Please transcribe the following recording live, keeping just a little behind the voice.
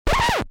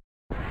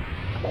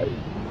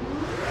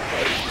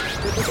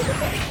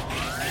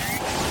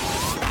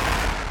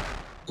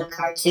The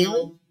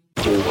cartoon.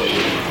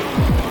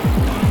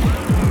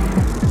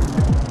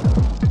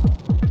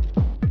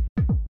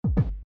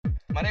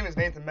 My name is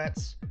Nathan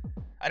Metz.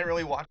 I didn't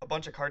really watch a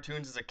bunch of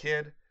cartoons as a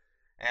kid,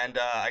 and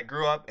I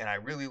grew up and I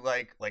really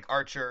like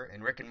Archer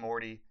and Rick and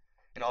Morty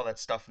and all that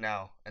stuff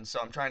now. And so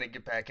I'm trying to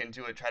get back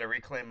into it, try to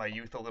reclaim my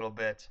youth a little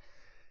bit.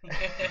 You know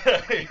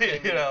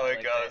how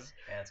it goes.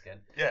 Yeah, that's good.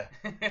 Yeah.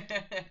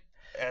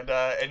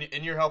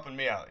 And you're helping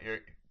me out. You're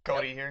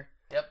Cody here.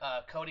 Yep,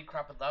 Cody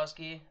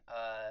Kropodlowski,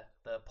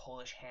 the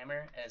Polish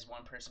Hammer, as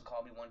one person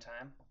called me one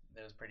time.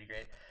 That was pretty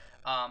great.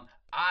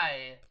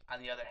 I,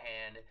 on the other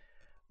hand,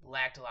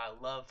 lacked a lot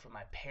of love from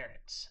my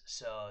parents,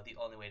 so the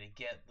only way to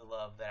get the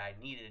love that I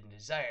needed and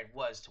desired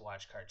was to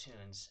watch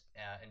cartoons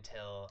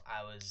until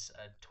I was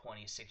a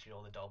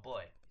 26-year-old adult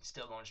boy.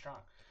 Still going strong.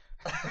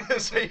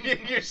 So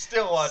you're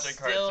still watching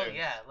cartoons.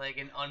 Yeah, like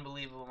an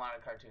unbelievable amount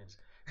of cartoons.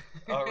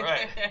 All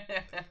right.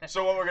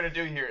 So what we're gonna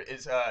do here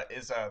is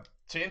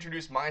to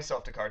introduce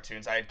myself to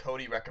cartoons. I had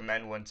Cody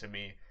recommend one to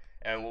me,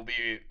 and we'll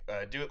be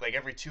do it like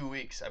every 2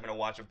 weeks. I'm gonna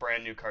watch a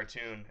brand new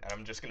cartoon, and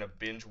I'm just gonna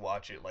binge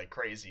watch it like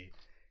crazy.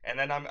 And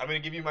then I'm gonna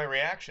give you my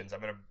reactions. I'm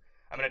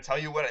gonna tell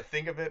you what I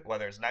think of it,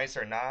 whether it's nice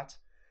or not.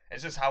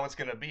 It's just how it's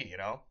gonna be, you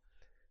know.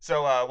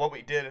 So what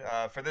we did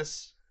for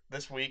this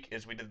week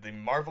is we did the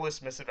Marvelous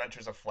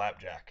Misadventures of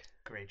Flapjack.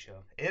 Great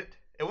show. It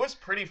was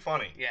pretty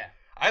funny. Yeah.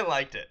 I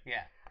liked it.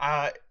 Yeah.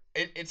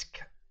 It's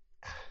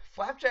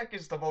Flapjack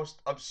is the most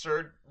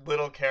absurd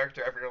little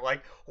character ever.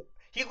 Like,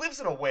 he lives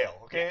in a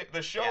whale. Okay,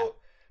 the show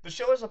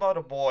is about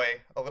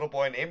a little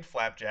boy named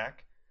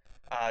Flapjack.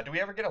 Do we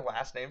ever get a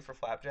last name for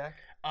Flapjack?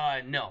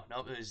 No,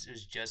 it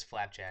was just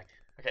Flapjack.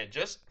 Okay,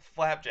 just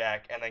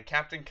Flapjack, and then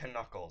Captain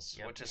Knuckles,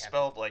 which is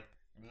spelled like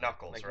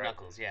Knuckles, like right?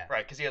 Knuckles, yeah.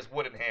 Right, because he has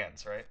wooden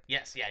hands, right?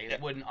 Yes, yeah, he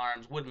has wooden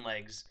arms, wooden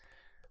legs.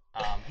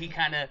 He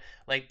kind of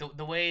like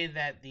the way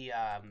that the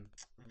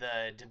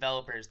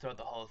developers throughout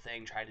the whole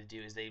thing tried to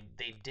do is they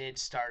did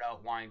start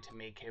out wanting to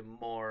make him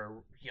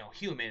more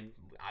human,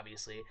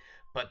 obviously,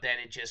 but then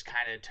it just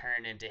kind of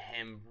turned into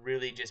him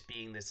really just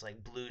being this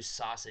like blue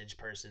sausage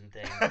person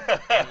thing.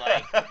 And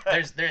like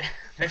there's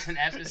an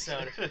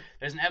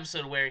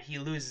episode where he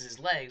loses his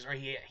legs, or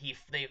they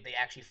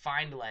actually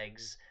find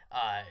legs.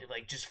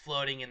 Like just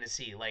floating in the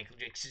sea, like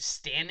just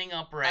standing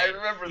upright. I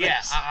remember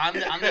this.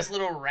 Yeah, on this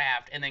little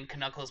raft, and then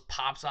Knuckles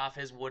pops off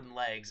his wooden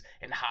legs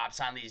and hops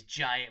on these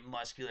giant,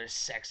 muscular,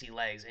 sexy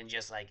legs and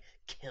just like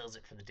kills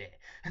it for the day.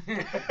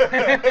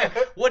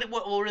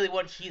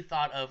 What he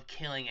thought of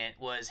killing it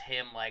was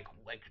him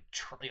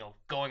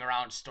going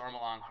around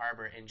Stormalong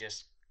Harbor and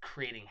just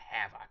creating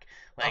havoc.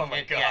 Like, oh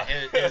my god!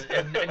 Yeah, it was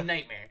a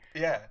nightmare.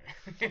 Yeah,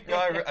 no,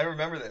 I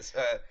remember this.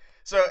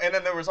 So, and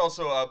then there was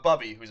also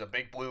Bubby, who's a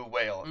big blue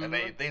whale, and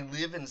they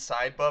live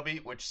inside Bubby,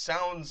 which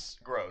sounds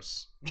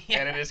gross,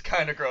 and it is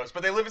kind of gross,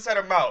 but they live inside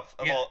her mouth.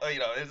 Of all,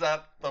 is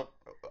that of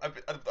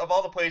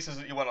all the places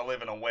that you want to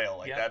live in a whale,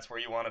 like that's where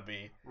you want to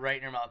be. Right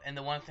in her mouth. And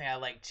the one thing I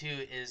like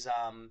too is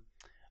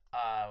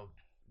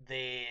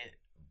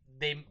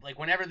they like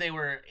whenever they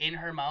were in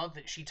her mouth,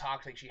 she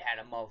talked like she had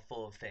a mouth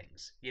full of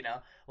things,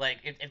 like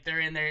if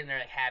they're in there and they're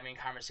like having a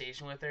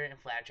conversation with her, and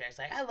Flapjack's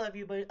like, I love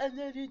you, but I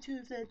love you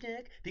too,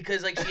 Flapjack,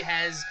 because like she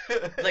has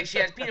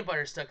peanut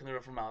butter stuck in the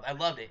roof of her mouth. I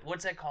loved it.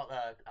 What's that called?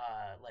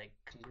 Like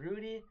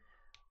congruity.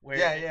 Where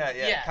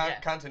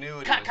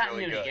Continuity.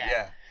 Continuity, really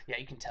good. Yeah,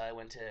 you can tell I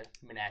went to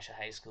Menasha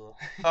High School.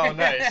 Oh,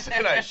 nice.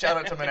 Nice. Shout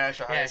out to Menasha High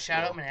School. Yeah,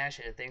 shout out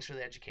Menasha. Thanks for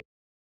the education.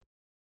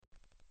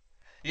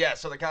 Yeah,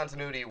 so the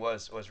continuity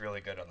was really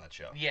good on that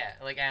show. Yeah,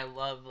 like I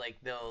love like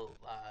they'll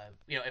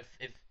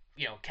if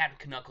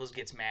Captain Knuckles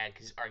gets mad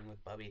because he's arguing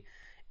with Bubby,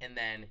 and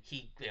then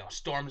he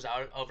storms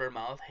out of her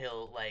mouth,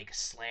 he'll like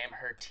slam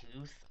her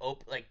tooth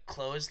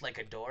closed like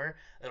a door.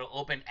 It'll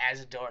open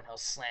as a door and he'll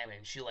slam it,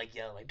 and she'll like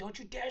yell like, "Don't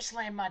you dare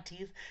slam my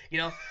teeth!"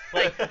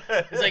 Like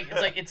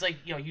it's like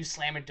you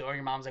slam a door, and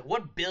your mom's like,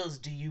 "What bills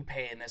do you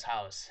pay in this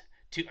house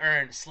to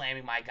earn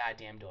slamming my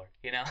goddamn door?"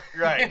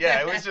 Right, yeah,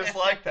 it was just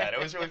like that. It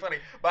was really funny.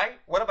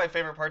 One of my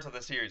favorite parts of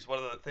the series,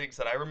 one of the things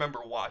that I remember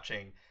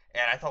watching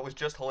and I thought was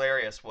just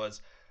hilarious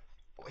was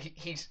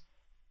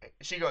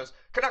she goes,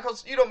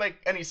 "Knuckles, you don't make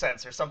any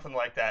sense," or something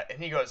like that,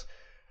 and he goes,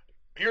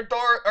 "Your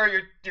door or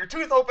your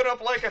tooth open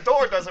up like a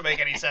door doesn't make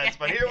any sense,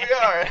 but here we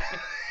are."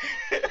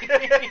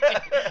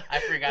 I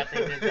forgot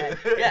they did that.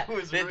 Yeah, it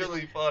was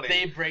really funny.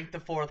 They break the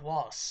fourth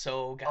wall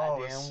so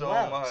goddamn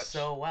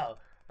so well.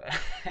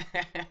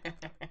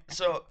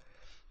 So,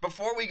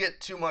 before we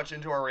get too much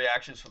into our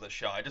reactions for the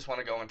show, I just want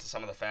to go into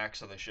some of the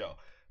facts of the show.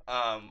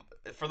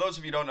 For those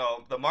of you who don't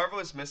know, The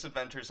Marvelous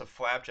Misadventures of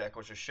Flapjack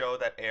was a show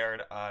that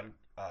aired on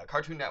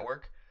Cartoon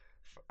Network.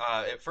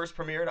 It first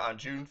premiered on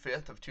June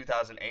 5th of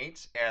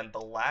 2008, and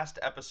the last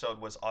episode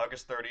was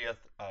August 30th,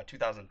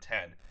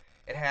 2010.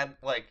 It had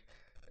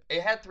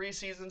 3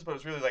 seasons, but it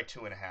was really like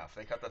 2.5.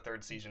 They cut the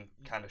third season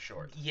kind of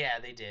short. Yeah,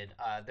 they did.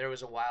 There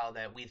was a while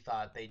that we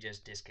thought they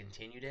just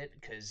discontinued it,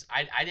 because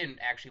I didn't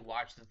actually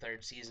watch the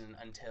third season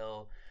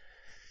until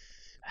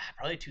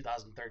probably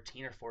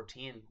 2013 or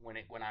 14 when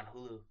it went on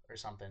Hulu or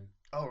something.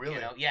 Oh, really?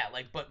 Yeah,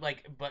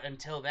 but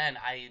until then,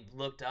 I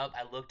looked up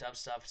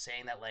stuff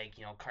saying that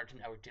Cartoon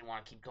Network didn't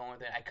want to keep going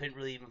with it. I couldn't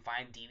really even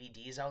find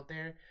DVDs out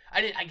there.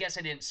 I guess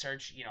I didn't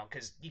search,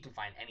 because you can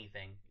find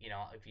anything,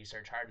 if you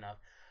search hard enough.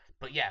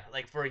 But yeah,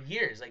 like for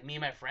years, like me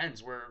and my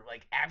friends were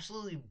like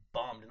absolutely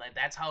bummed, and like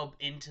that's how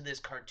into this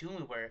cartoon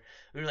we were.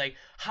 We were like,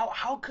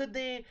 how could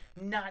they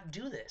not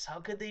do this? How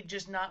could they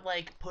just not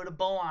like put a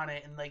bow on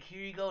it and like,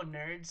 here you go,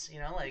 nerds,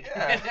 like.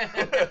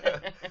 Yeah.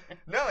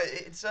 No,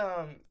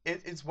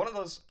 it's one of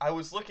those. I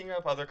was looking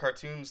up other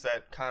cartoons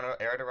that kind of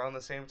aired around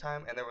the same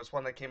time, and there was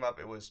one that came up.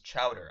 It was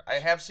Chowder. I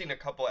have seen a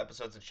couple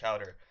episodes of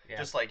Chowder, Yeah.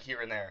 just like here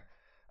and there,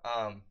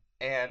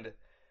 and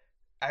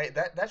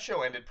that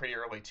show ended pretty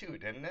early too,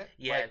 didn't it?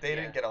 Yeah, Like, they yeah.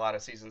 didn't get a lot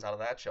of seasons out of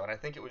that show, and I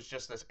think it was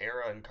just this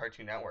era in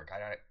Cartoon Network.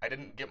 I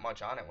didn't get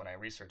much on it when I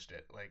researched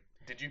it. Like,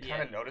 did you kind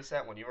Yeah. of notice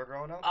that when you were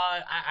growing up?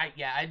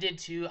 I did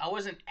too. I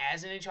wasn't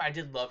as into it. I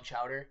did love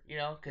Chowder,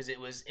 because it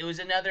was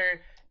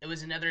another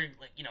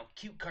like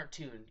cute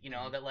cartoon,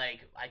 Mhm. that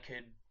like I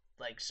could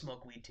like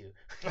smoke weed to,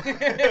 Yeah,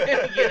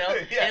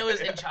 and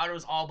yeah. and Chowder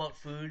was all about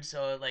food,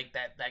 so like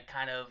that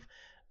kind of.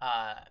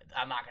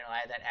 I'm not gonna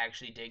lie, that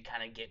actually did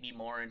kind of get me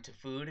more into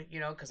food,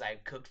 because I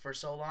cooked for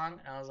so long,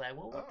 and I was like,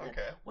 well, Oh,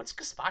 okay. what's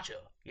gazpacho,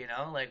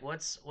 like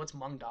what's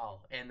mung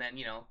dal, and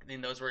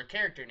then those were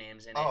character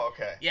names in it. Oh,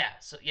 okay.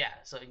 So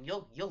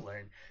you'll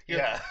learn.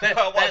 Yeah.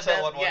 I'll watch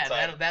that one yeah,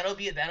 time. that'll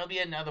be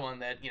another one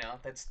that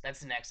that's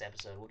the next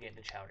episode. We'll get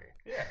into Chowder.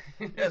 Yeah.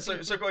 Yeah,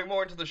 so going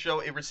more into the show,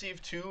 it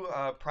received two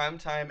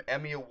Primetime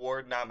Emmy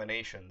Award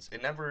nominations.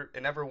 It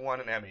never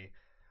won an Emmy,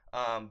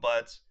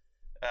 but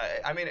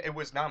I mean, it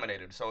was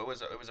nominated, so it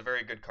was a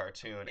very good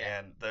cartoon. Yeah.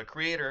 And the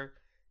creator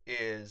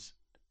is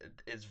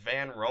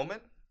Van Roman.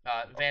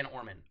 Van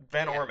Orman.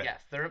 Van Yeah, Orman. Yeah,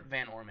 Thurip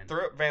Van Orman.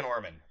 Thurip Van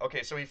Orman.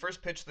 Okay, so he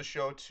first pitched the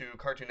show to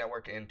Cartoon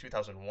Network in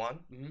 2001.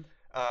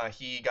 Mhm.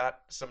 He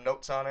got some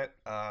notes on it,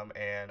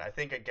 and I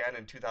think again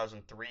in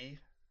 2003.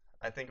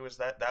 I think it was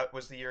that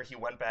was the year he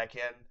went back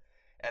in,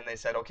 and they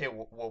said, okay,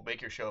 we'll make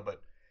your show,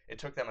 but it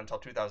took them until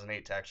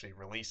 2008 to actually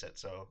release it.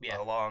 So Yeah.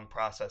 a long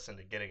process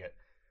into getting it.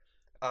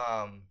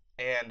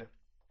 And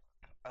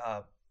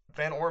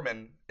Van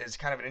Orman is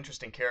kind of an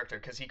interesting character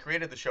because he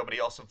created the show, but he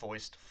also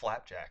voiced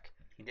Flapjack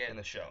He did. in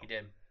the show. He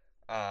did.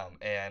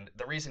 And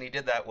the reason he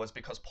did that was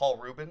because Paul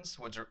Rubens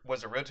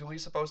was originally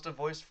supposed to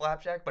voice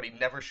Flapjack, but he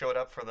never showed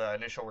up for the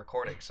initial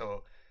recording.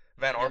 So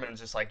Van Yep. Orman was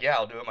just like, "Yeah,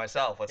 I'll do it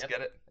myself. Let's Yep.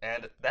 get it."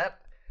 And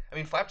I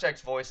mean,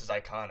 Flapjack's voice is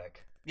iconic.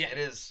 Yeah. It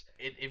is.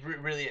 It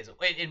really is.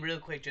 Wait, and real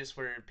quick, just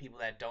for people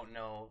that don't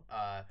know,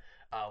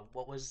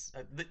 what was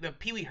the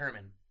Pee Wee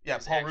Herman? Yeah,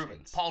 was Paul actually-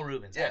 Rubens. Paul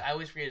Rubens. Yeah. I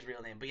always forget his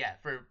real name, but yeah,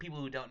 for people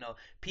who don't know,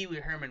 Pee Wee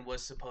Herman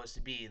was supposed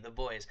to be the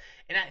voice,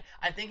 and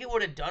I think it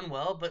would have done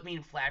well, but I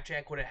mean,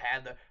 Flapjack would have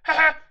had the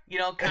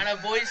kind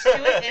of voice to it,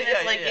 and Yeah,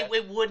 it's like yeah.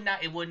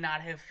 it would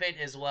not have fit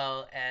as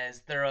well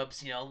as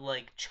Thurup's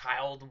like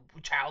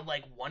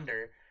childlike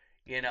wonder.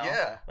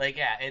 Yeah. Like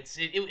yeah,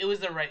 it was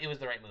the right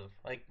move.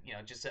 Like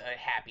just a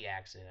happy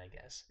accident, I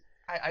guess.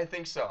 I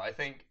think so. I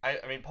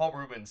mean, Paul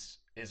Rubens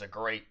is a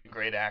great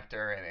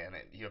actor, and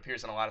he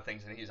appears in a lot of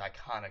things, and he's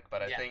iconic.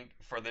 But I Yeah. think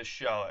for this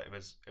show, it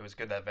was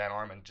good that Van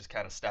Orman just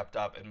kind of stepped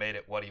up and made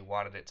it what he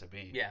wanted it to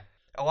be. Yeah.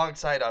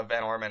 Alongside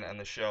Van Orman and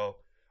the show,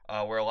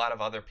 were a lot of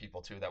other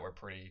people too that were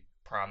pretty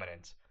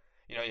prominent.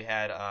 You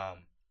had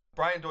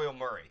Brian Doyle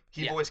Murray.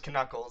 He Yeah. voiced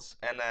Knuckles,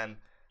 and then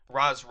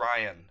Roz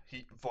Ryan.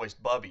 He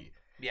voiced Bubby.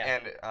 Yeah.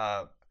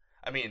 And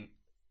I mean,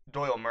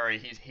 Doyle Murray,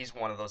 he's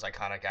one of those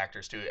iconic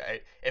actors too.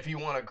 If you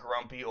want a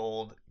grumpy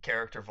old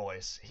character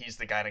voice, he's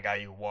the kind of guy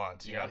you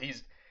want. You know,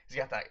 he's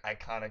got that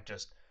iconic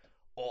just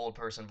old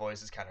person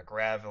voice. It's kind of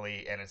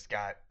gravelly, and it's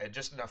got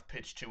just enough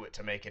pitch to it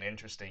to make it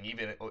interesting.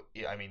 Even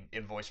I mean,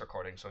 in voice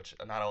recording, so it's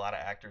not a lot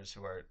of actors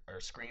who are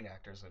screen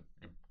actors that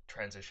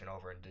transition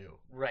over and do.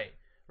 Right.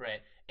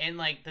 And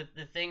like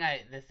the thing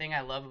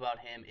I love about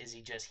him is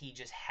he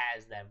just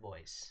has that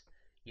voice.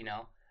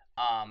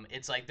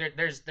 It's like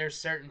there's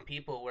certain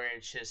people where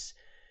it's just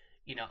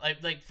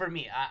like for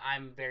me,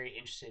 I'm very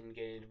interested in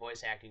getting into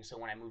voice acting. So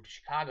when I moved to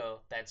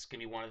Chicago, that's gonna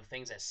be one of the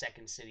things that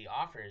Second City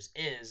offers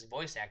is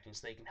voice acting,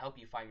 so they can help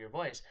you find your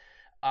voice.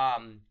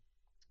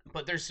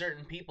 But there's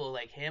certain people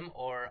like him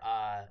or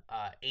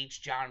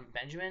H. John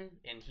Benjamin,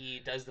 and he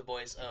does the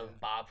voice of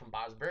Bob from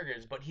Bob's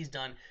Burgers. But he's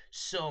done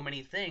so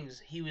many things.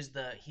 He was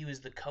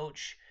the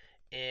coach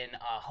in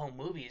home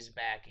movies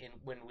back in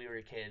when we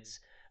were kids.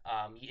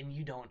 And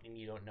you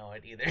don't know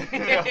it either.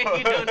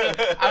 You don't know.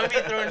 I would be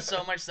throwing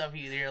so much stuff at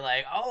you. You're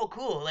like, oh,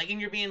 cool. Like, and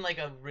you're being like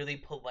a really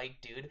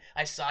polite dude.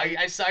 I saw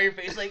your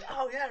face, like,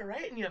 oh yeah,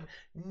 right. And you have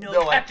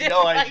no idea.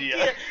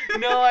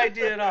 No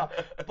idea at all.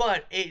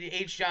 But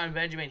H. John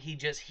Benjamin, he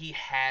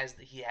has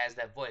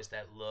that voice,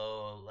 that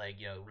low, like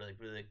really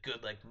really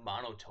good like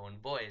monotone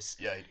voice.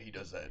 Yeah, he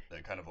does that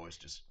kind of voice,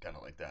 just kind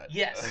of like that.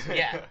 Yes,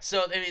 yeah.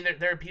 So I mean,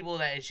 there are people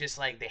that it's just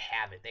like they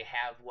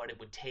have what it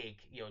would take,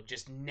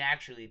 just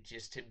naturally,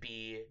 just to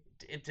be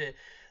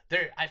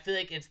I feel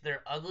like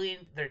they're ugly.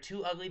 They're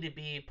too ugly to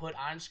be put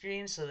on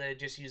screen, so they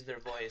just use their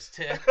voice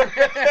to.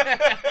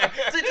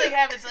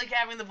 It's like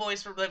having the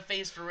voice for the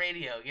face for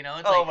radio. You know,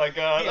 it's Oh like my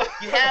god.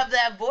 you have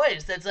that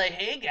voice that's like,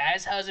 hey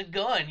guys, how's it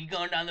going? You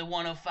going down the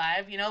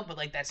 105? You know, but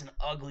like that's an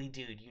ugly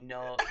dude. You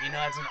know,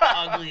 it's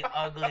an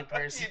ugly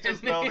person. You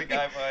just know the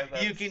guy behind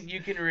that. You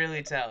can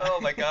really tell. Oh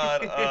my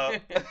god.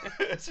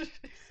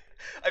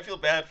 I feel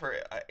bad for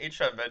H.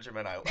 John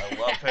Benjamin. I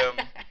love him.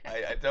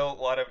 I don't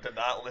want him to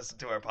not listen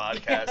to our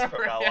podcast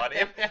from now on.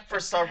 If for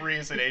some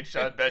reason H.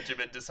 John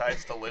Benjamin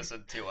decides to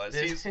listen to us,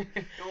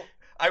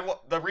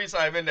 the reason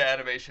I'm into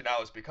animation now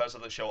is because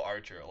of the show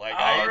Archer. Like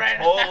I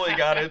totally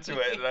got into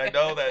it, and I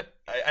know that.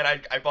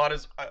 I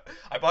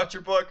bought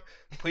your book.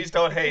 Please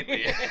don't hate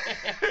me.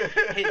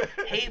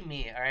 hate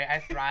me, all right? I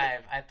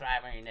thrive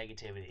on your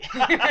negativity.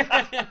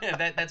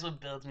 That's what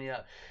builds me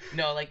up.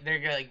 No, like they're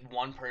gonna, like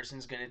one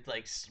person's gonna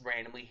like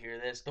randomly hear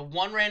this. The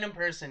one random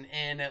person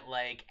in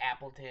like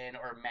Appleton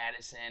or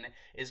Madison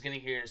is gonna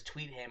hear us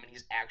tweet him, and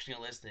he's actually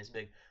gonna listen to this. And be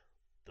like,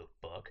 the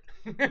fuck.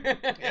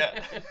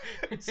 Yeah.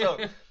 So.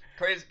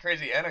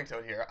 Crazy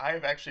anecdote here. I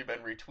have actually been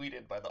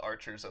retweeted by the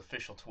Archer's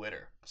official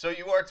Twitter. So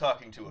you are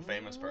talking to a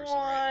famous person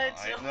right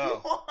now. I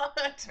know.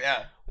 What?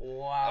 Yeah.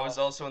 Wow. I was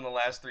also in the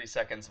last 3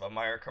 seconds of a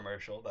Meyer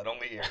commercial that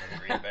only aired in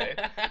Green Bay.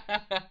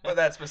 But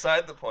that's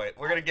beside the point.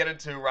 We're gonna get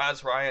into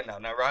Roz Ryan now.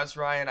 Now Roz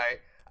Ryan,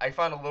 I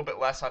found a little bit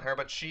less on her,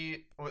 but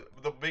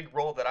the big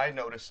role that I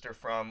noticed her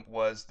from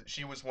was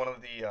she was one of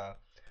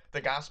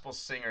the gospel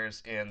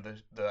singers in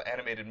the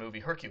animated movie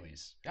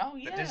Hercules. Oh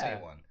yeah. The Disney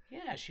one.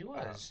 Yeah, she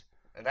was.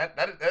 And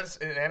that's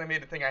an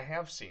animated thing I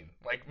have seen.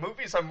 Like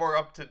movies, I'm more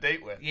up to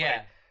date with.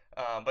 Yeah.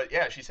 But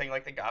yeah, she sang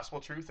like the gospel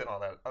truth and all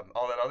that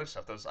other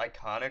stuff. Those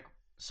iconic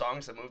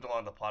songs that moved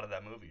along the plot of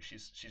that movie.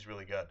 She's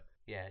really good.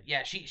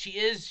 Yeah. She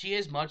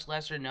is much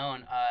lesser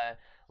known.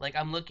 Like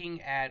I'm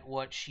looking at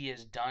what she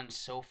has done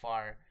so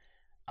far,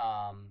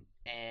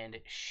 and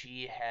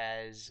she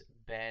has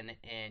been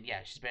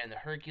she's been in the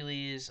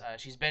Hercules.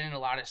 She's been in a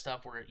lot of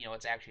stuff where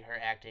it's actually her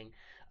acting.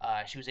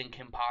 She was in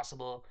Kim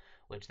Possible,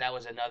 which that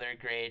was another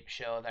great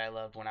show that I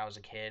loved when I was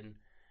a kid.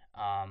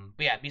 But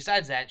yeah,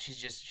 besides that,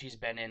 she's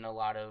been in a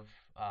lot of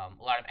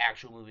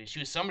actual movies. She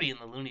was somebody in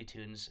the Looney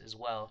Tunes as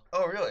well.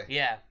 Oh really?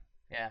 Yeah.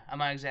 I'm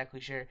not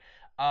exactly sure.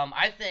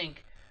 I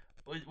think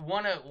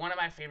one of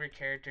my favorite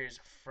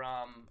characters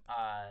from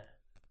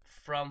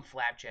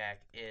Flapjack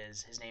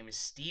is his name is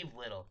Steve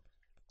Little.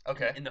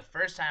 Okay. And the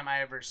first time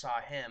I ever saw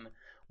him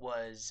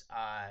was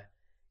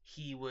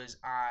he was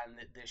on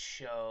this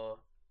show.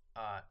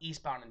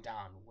 Eastbound and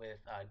Down with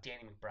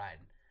Danny McBride.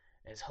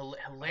 It's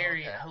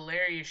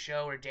hilarious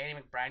show where Danny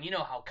McBride, you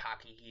know how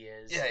cocky he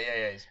is. Yeah.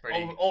 He's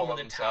pretty over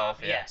the himself,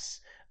 top. Yeah.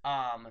 Yes.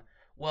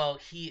 Well,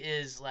 he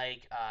is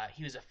like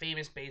he was a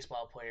famous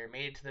baseball player,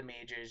 made it to the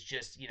majors,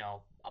 just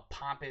a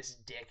pompous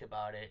dick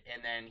about it,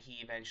 and then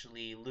he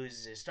eventually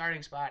loses his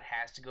starting spot,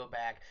 has to go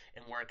back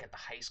and work at the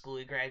high school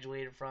he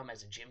graduated from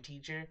as a gym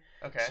teacher.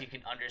 Okay. So you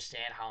can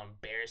understand how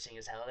embarrassing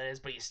as hell that is,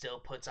 but he still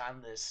puts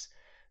on this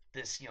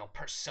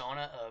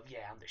persona of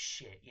I'm the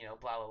shit,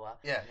 blah blah blah.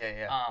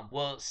 Yeah.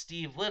 Well,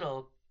 Steve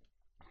Little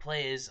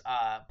plays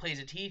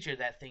a teacher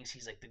that thinks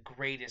he's like the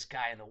greatest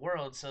guy in the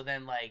world. So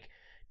then like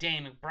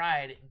Danny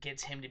McBride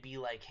gets him to be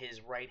like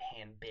his right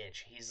hand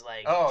bitch. He's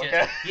like,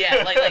 okay.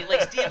 Yeah,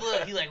 like Steve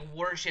Little, he like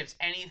worships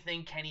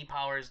anything Kenny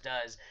Powers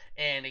does,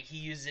 and he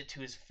uses it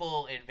to his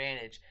full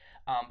advantage.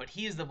 But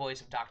he is the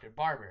voice of Dr.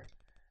 Barber.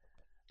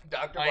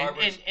 Dr.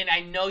 Barber. And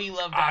I know you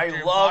love Dr.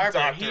 I love Barber.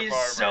 Dr. He is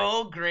Barber.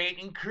 so great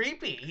and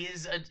creepy.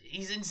 He's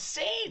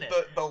insane.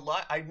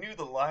 I knew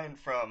the line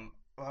from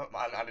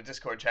on a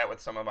Discord chat with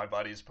some of my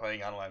buddies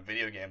playing online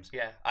video games.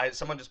 Yeah.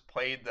 Someone just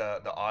played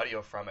the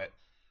audio from it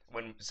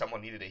when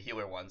someone needed a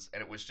healer once,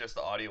 and it was just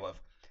the audio of,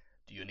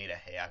 "Do you need a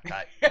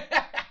haircut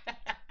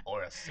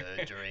or a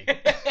surgery?"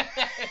 That's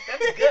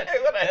good.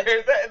 When I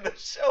heard that in the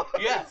show,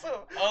 Yeah.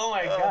 Oh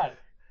my god.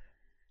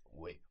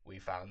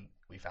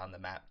 We found the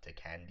map to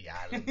Candy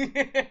Island.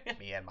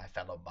 Me and my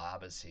fellow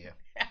barbers here.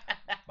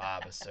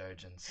 Barber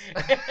surgeons.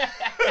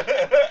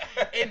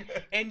 and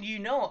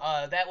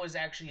that was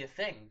actually a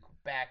thing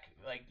back,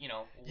 like,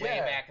 way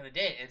back in the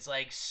day. It's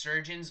like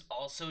surgeons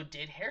also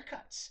did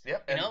haircuts.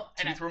 Yep.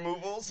 Tooth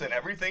removals and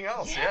everything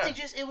else. Yeah.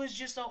 It was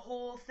just a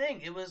whole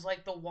thing. It was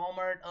like the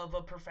Walmart of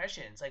a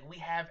profession. It's like, we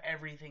have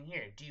everything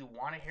here. Do you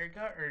want a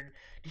haircut or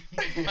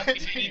do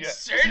you need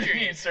surgery?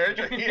 You need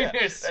surgery.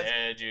 Yeah.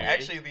 Surgery.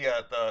 Actually,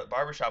 the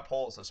barbershop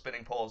poles, the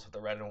spinning poles with the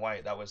red and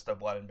white, that was the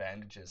blood and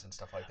bandages and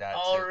stuff like that.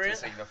 Oh, really? To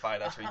signify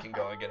that's where you can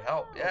go and get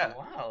help. Yeah.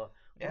 Wow.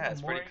 Yeah,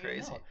 it's pretty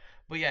crazy.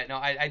 But yeah, no,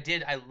 I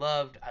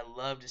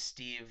loved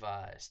Steve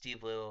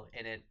Little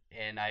in it,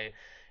 and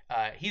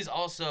he's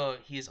also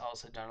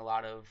done a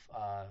lot of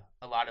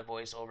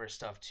voiceover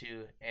stuff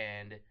too,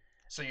 and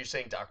so you're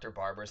saying Dr.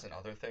 Barber's and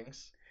other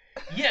things?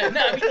 Yeah,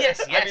 no, I mean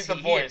yes, I mean the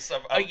voice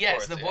of yes,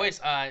 course, the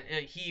voice.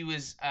 He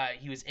was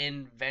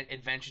in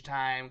Adventure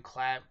Time,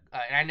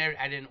 and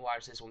I didn't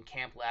watch this one,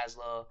 Camp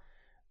Lazlo,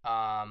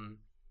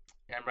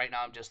 and right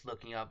now I'm just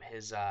looking up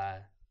his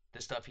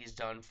the stuff he's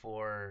done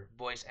for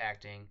voice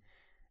acting.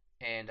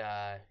 and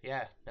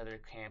yeah, another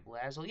Camp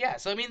Lazlo. Yeah,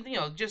 so I mean,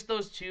 just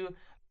those two,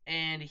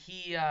 and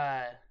he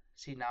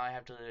see now I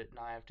have to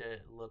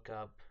look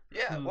up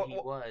Yeah, who he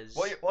was.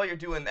 while you're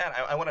doing that,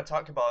 I want to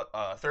talk about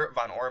Thurp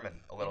von Orman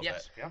a little bit.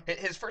 Yes, yeah.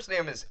 His first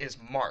name is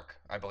Mark,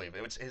 I believe.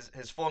 It was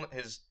his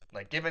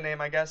like given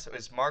name, I guess,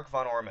 is Mark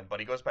von Orman, but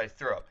he goes by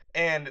Thurp.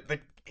 And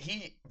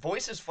he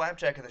voices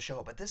Flapjack in the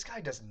show, but this guy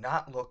does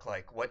not look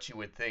like what you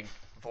would think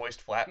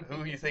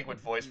who you think would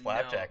voice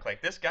Flapjack. No,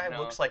 Like this guy no.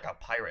 looks like a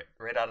pirate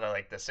right out of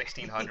like the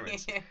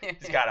 1600s.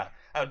 He's got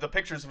the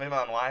pictures of him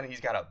online. He's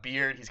got a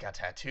beard. He's got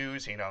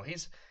tattoos.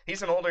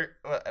 He's an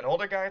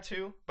older guy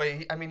too, but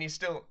I mean he's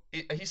still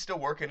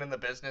working in the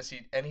business.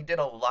 He did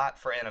a lot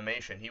for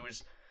animation. He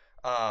was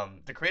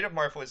the creative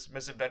marvelous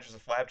Misadventures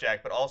of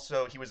Flapjack, but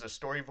also he was a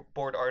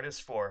storyboard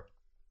artist for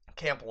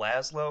Camp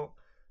Lazlo,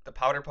 the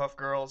Powderpuff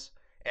Girls,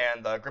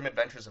 and the Grim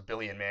Adventures of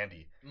Billy and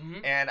Mandy.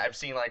 Mm-hmm. And I've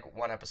seen like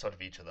one episode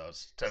of each of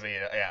those. To me,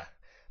 yeah.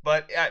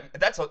 But yeah,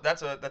 that's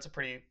a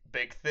pretty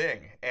big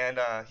thing. And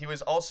he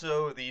was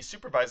also the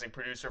supervising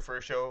producer for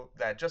a show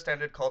that just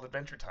ended called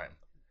Adventure Time.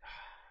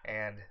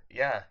 And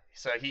yeah,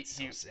 so he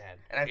sad.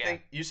 And I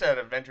think you said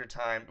Adventure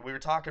Time. We were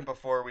talking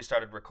before we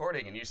started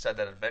recording, and you said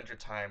that Adventure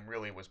Time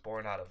really was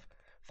born out of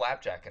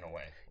Flapjack in a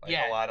way. Like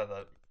Yeah. a lot of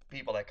the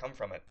people that come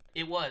from it.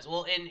 It was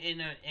well, I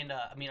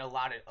mean, a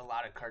lot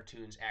of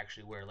cartoons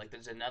actually were like.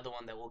 There's another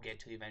one that we'll get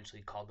to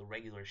eventually called The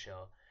Regular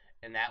Show,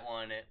 and that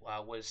one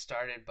was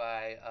started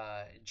by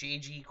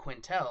J.G.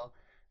 Quintel,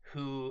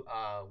 who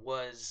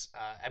was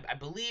I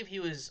believe he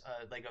was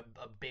like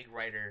a big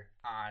writer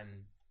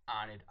on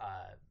it,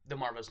 the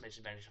Marvelous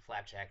Misadventures of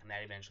Flapjack, and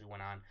that eventually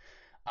went on.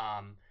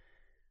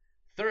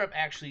 Thurup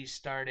actually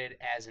started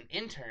as an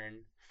intern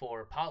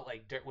for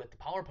with the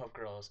Powerpuff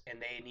Girls, and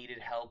they needed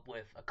help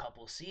with a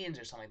couple scenes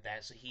or something like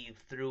that. So he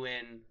threw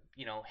in,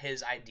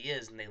 his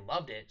ideas, and they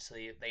loved it. So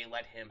they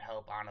let him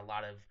help on a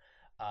lot of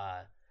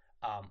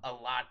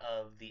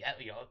the, at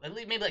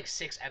least maybe like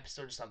 6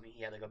 episodes or something.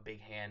 He had like a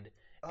big hand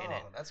in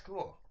it. Oh, that's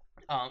cool.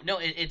 No,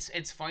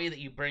 it's funny that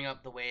you bring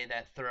up the way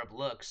that Thurup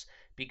looks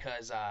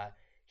because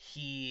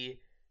he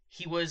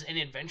was an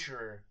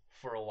adventurer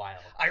for a while.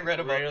 I read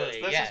about this.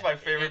 Really, This yeah. is my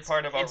favorite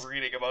part about it's-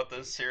 reading about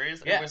this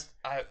series. Yeah. It was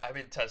I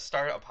mean to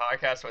start a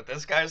podcast with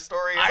this guy's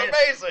story is I-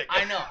 amazing.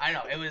 I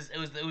know. It was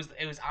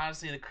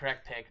honestly the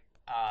correct pick.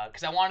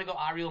 Because I want to go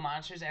Real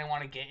Monsters and I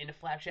want to get into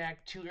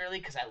Flapjack too early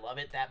because I love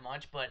it that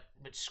much. But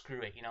screw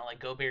it, like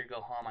go big or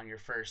go home on your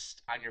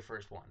first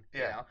one.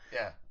 Yeah.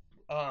 Yeah.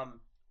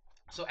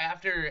 So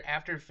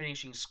after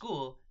finishing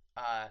school,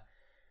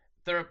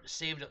 Thurup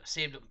saved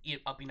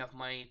up enough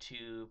money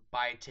to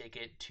buy a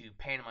ticket to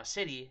Panama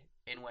City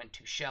and went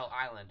to Shell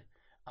Island,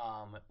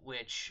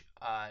 which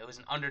it was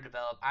an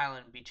underdeveloped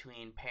island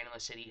between Panama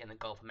City and the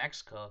Gulf of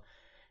Mexico.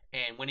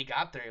 And when he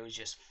got there, it was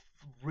just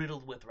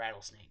riddled with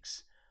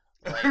rattlesnakes.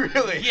 Like,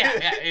 Really? Yeah.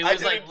 It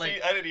was I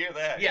didn't hear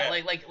that. yeah,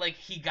 like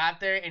he got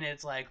there and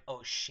it's like,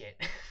 oh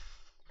shit,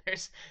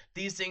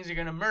 these things are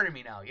gonna murder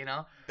me now,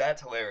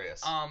 That's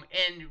hilarious.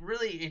 And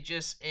really, it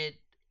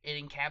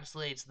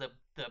encapsulates the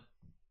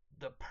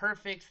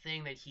perfect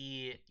thing that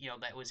he,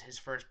 that was his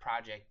first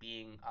project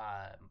being,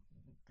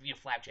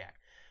 Flapjack.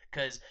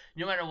 Because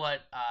no matter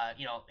what,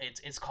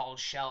 it's called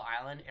Shell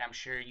Island, and I'm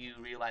sure you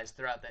realize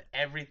throughout that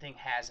everything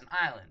has an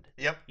island.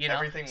 Yep.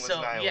 Everything was so,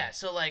 an island. Yeah,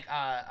 so like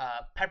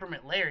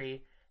Peppermint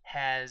Larry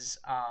has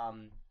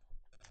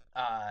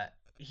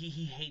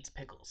he hates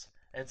pickles.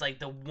 It's like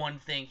the one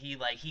thing he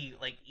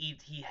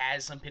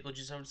has some pickle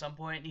juice at some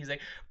point, and he's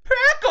like,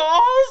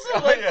 pickles,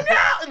 and like Yeah.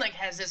 no, and like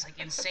has this like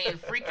insane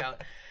freak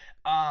out.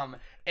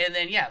 And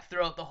then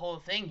throughout the whole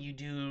thing, you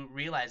do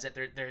realize that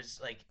there's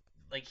like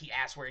he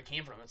asked where it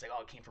came from. It's like,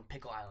 oh, it came from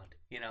Pickle Island,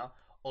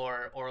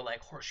 or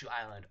like Horseshoe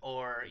Island,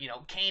 or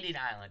Candied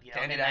Island,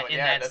 Candied and Island,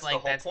 that's the like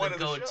whole point of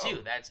the go-to.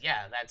 show.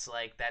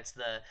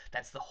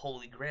 That's the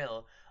holy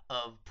grail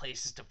of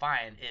places to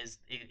find is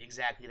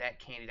exactly that,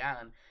 Candied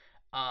Island.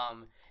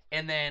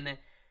 And then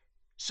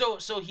so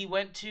he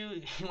went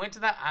to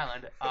that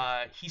island.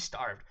 He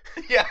starved.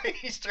 Yeah,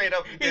 he straight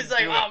up. He's didn't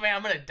like, do oh it. man,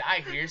 I'm gonna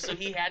die here. So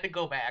he had to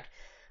go back.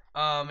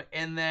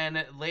 And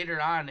then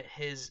later on,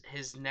 his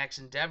next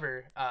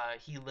endeavor,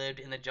 he lived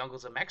in the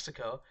jungles of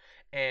Mexico,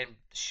 and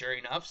sure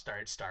enough,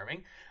 started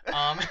starving.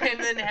 And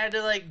then had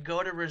to like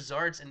go to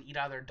resorts and eat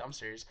out of their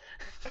dumpsters.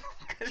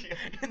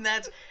 and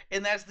that's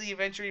the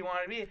adventure he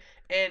wanted to be.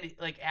 And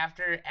like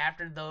after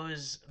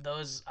those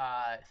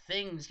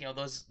things,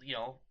 those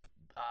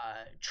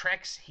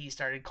treks, he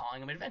started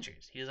calling them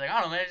adventures. He was like, I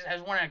don't know, man, I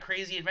just went on a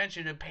crazy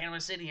adventure to Panama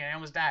City and I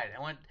almost died.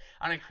 I went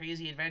on a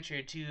crazy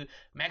adventure to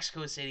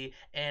Mexico City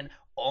and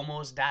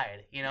almost died.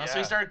 So Yeah.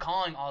 he started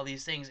calling all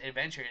these things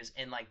adventures,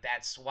 and like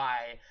that's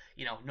why,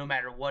 no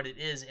matter what it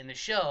is in the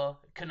show,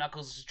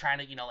 Knuckles is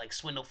trying to, like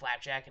swindle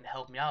Flapjack and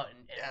help me out, and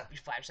Yeah.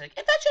 Flapjack's like,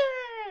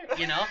 adventure!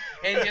 you know,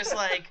 and just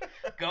like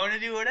going to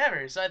do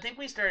whatever. So I think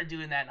we started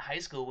doing that in high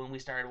school when we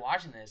started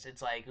watching this.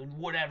 It's like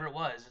whatever it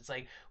was. It's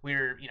like we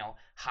were, you know,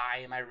 high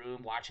in my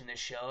room watching this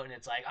show, and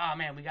it's like, oh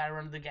man, we gotta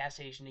run to the gas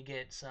station to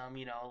get some,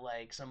 you know,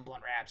 like some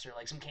blunt wraps or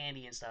like some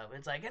candy and stuff.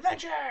 It's like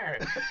adventure.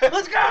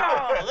 Let's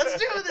go. Let's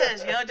do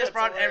this. You know, it just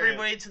brought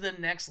everybody to the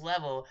next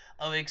level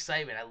of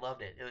excitement. I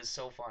loved it. It was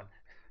so fun.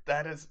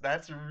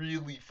 That's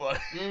really funny.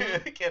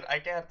 Mhm. I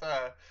can't.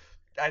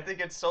 I think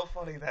it's so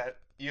funny that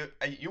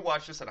you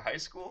watched this in high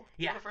school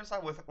Yeah. for the first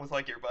time with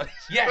like your buddies.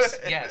 Yes,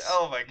 yes.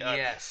 Oh my god.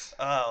 Yes.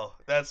 Oh,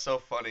 that's so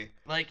funny.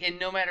 Like, and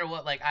no matter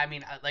what, like, I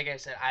mean, like I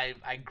said,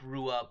 I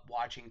grew up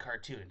watching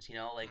cartoons, you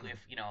know, like if,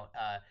 you know,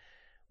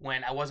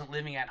 when I wasn't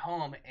living at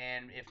home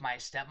and if my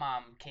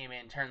stepmom came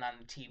in, turned on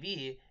the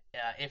TV,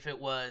 if it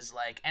was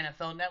like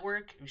NFL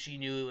Network, she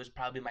knew it was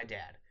probably my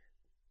dad.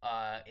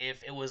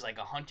 If it was like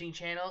a hunting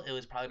channel, it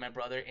was probably my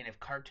brother. And if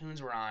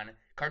cartoons were on,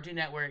 Cartoon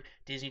Network,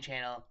 Disney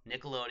Channel,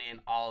 Nickelodeon,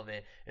 all of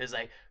it, it was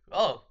like,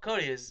 oh,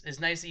 Cody, it's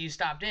nice that you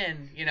stopped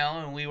in, you know,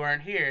 and we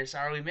weren't here.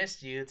 Sorry we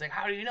missed you. It's like,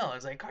 how do you know?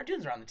 It's like,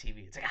 cartoons are on the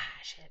TV. It's like, ah,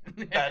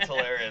 shit. That's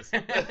hilarious.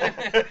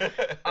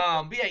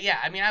 But yeah,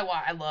 I mean,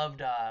 I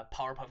loved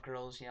Powerpuff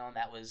Girls, you know, and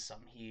that was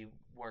something he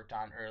worked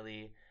on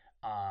early.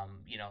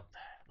 You know,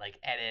 like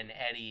Ed and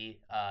Eddie,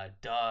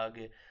 Doug,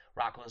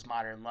 Rocko's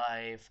Modern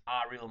Life,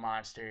 Ah Real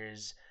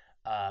Monsters,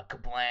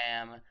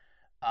 Kablam.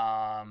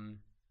 Um,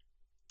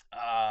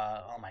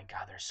 oh my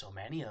God, there's so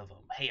many of them.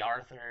 Hey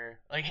Arthur,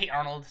 like Hey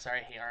Arnold,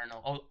 sorry, Hey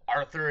Arnold. Oh,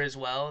 Arthur as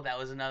well. That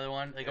was another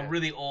one, like a Yeah.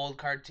 really old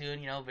cartoon.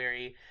 You know,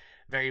 very,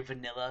 very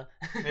vanilla.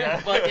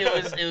 Yeah. But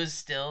it was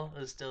still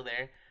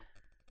there.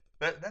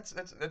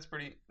 That's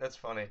pretty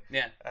funny.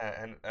 Yeah.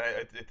 And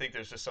I think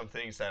there's just some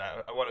things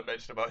that I want to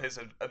mention about his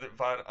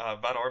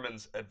Von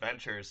Orman's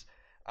adventures.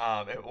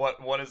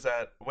 One is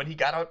that when he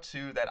got out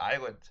to that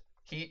island,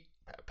 he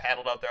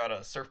paddled out there on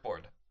a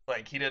surfboard.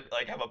 Like he didn't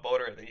like have a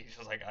boat or anything. He's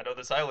just like, I know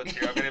this island's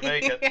here. I'm gonna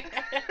make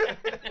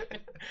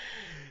it.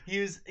 He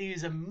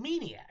was a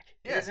maniac.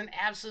 He Yeah. was an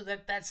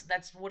absolute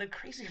that's what a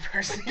crazy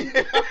person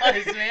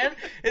does, man.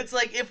 It's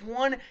like if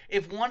one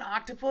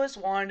octopus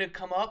wanted to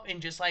come up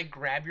and just like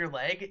grab your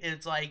leg,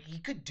 it's like you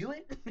could do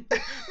it.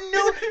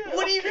 No,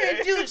 what are you gonna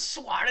Okay. do?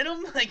 Swat at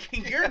him? Like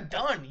you're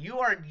done.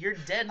 You're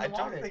dead in the I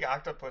water. don't think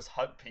octopus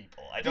hunt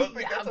people. I don't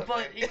think Yeah, that's a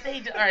but thing. if they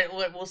all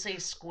right, we'll say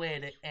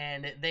squid,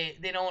 and they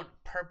don't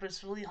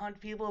purposefully hunt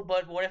people.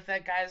 But what if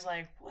that guy's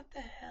like, what the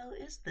hell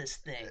is this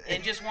thing,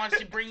 and just wants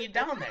to bring you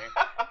down there?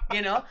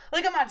 You know,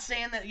 like I'm not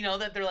saying that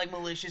that they're like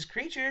malicious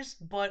creatures,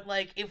 but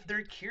like if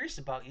they're curious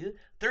about you,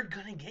 they're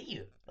gonna get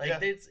you. Like Yeah.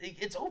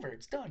 it's over,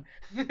 it's done.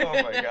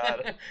 Oh my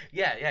God.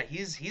 Yeah,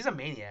 he's a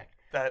maniac.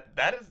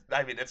 That is,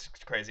 I mean, it's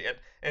crazy.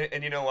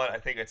 And you know what? I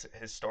think it's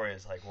his story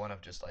is like one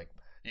of just like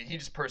he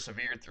just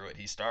persevered through it.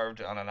 He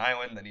starved on an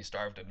island, then he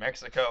starved in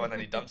Mexico, and then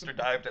he dumpster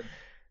dived. And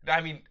I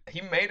mean, he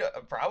made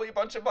probably a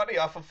bunch of money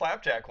off of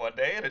Flapjack one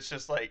day, and it's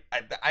just like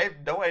I have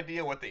no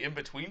idea what the in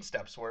between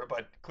steps were,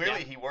 but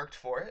clearly Yeah. he worked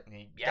for it and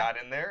he Yeah.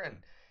 got in there, and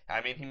I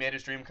mean, he made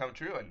his dream come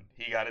true, and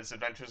he got his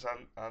adventures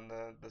on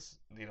the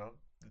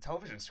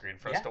television screen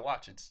for us Yeah. to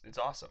watch. It's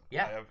awesome.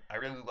 Yeah. I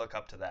really look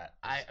up to that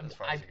I as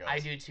far as it goes. I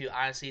do too.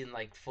 Honestly, and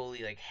like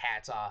fully like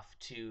hats off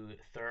to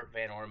Thurp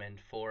Van Orman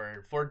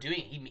for doing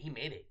it. He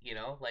made it. You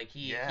know, like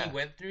he Yeah.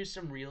 went through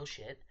some real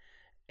shit,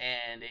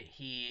 and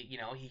he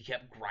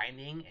kept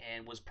grinding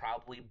and was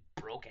probably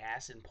broke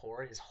ass and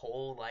poor his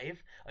whole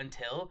life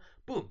until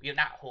boom,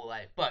 not whole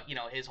life, but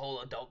his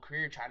whole adult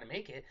career trying to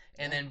make it,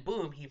 and then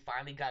boom, he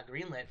finally got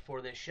greenlit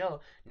for this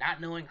show,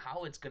 not knowing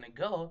how it's gonna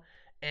go.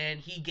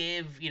 And he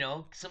gave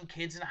some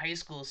kids in high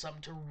school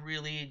something to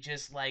really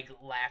just like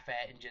laugh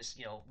at and just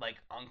like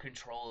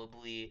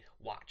uncontrollably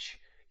watch.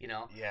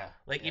 Yeah.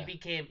 Like yeah.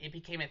 it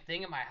became a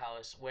thing in my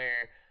house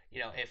where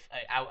if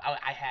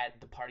I had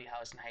the party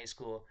house in high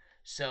school,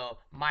 so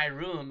my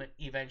room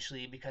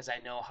eventually, because I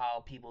know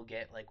how people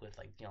get like with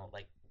like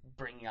like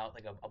bringing out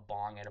like a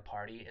bong at a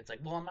party, it's like,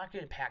 well, I'm not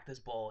gonna pack this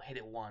bowl, hit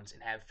it once,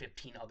 and have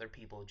 15 other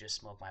people just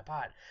smoke my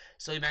pot.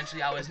 So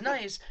eventually I was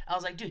nice. I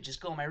was like, dude,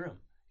 just go in my room.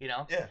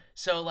 Yeah.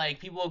 So like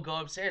people would go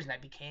upstairs, and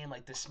that became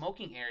like the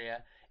smoking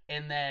area.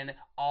 And then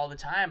all the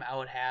time I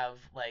would have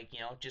like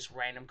just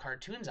random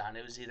cartoons on.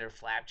 It was either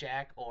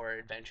Flapjack or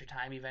Adventure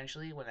Time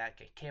eventually when that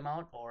came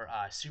out, or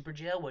Super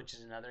Jail, which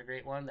is another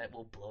great one that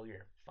will blow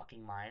your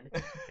fucking mind.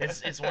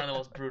 It's one of the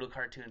most brutal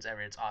cartoons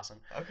ever. It's awesome.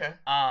 Okay.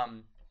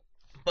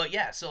 But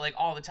yeah, so like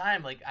all the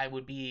time, like I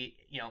would be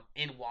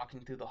in walking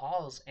through the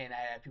halls, and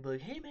I have people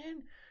like, hey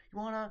man,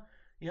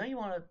 you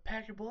wanna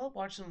pack your bowl up,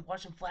 watch some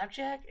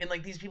Flapjack, and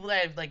like these people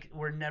that I've like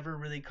were never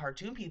really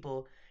cartoon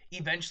people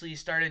eventually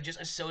started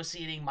just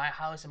associating my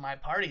house and my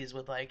parties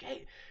with like,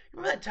 hey,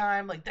 remember that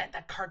time like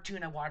that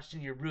cartoon I watched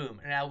in your room,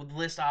 and I would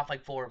list off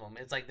like 4 of them.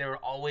 It's like they were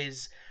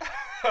always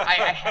I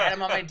had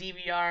them on my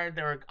DVR.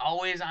 They were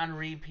always on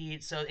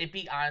repeat, so it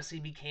honestly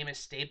became a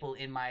staple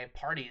in my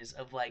parties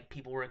of like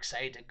people were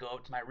excited to go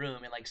up to my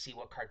room and like see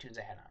what cartoons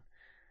I had on.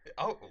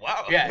 Oh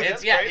wow! Yeah,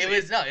 That's it crazy.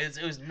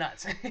 it was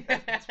nuts.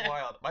 That's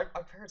wild. My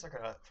parents are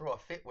gonna throw a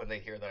fit when they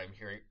hear that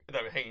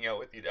I'm hanging out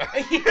with you now.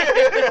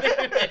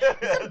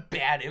 It's a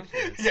bad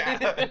influence.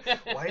 Yeah.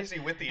 Why is he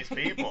with these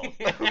people?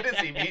 Who does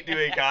he meet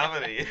doing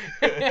comedy?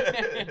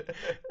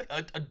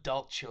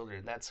 Adult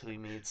children. That's who he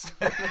meets.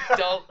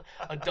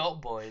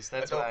 Adult boys.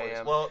 That's what I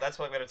am. Well, that's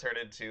what I'm gonna turn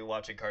into,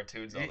 watching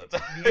cartoons all the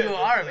time. You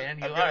are, man.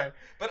 You are.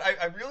 But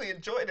I really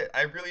enjoyed it.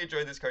 I really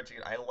enjoyed this cartoon.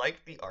 I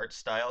liked the art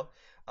style.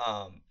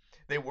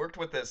 They worked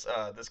with this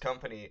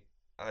company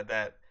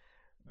that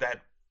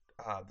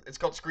it's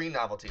called Screen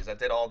Novelties, that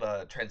did all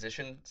the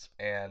transitions,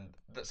 and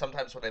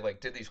sometimes when they like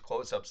did these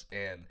close-ups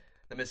in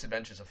The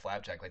Misadventures of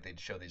Flapjack, like they'd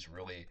show these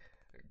really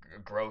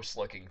gross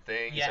looking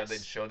things, or they'd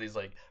Yes. show these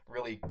like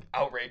really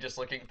outrageous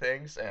looking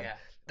things, and Yeah.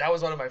 that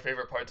was one of my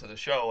favorite parts of the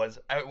show.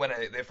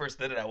 They first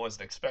did it, I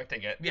wasn't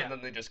expecting it, Yeah. and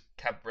then they just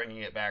kept bringing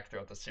it back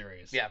throughout the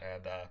series. Yeah.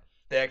 And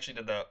they actually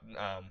did the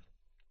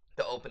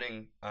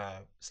opening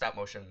stop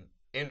motion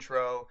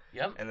intro,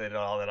 Yep. and they did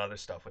all that other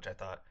stuff, which I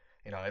thought,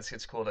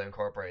 it's cool to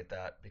incorporate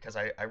that, because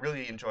I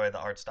really enjoy the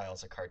art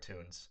styles of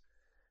cartoons,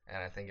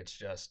 and I think it's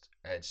just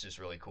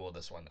really cool,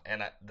 this one.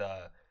 And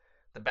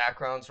the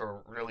backgrounds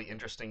were really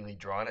interestingly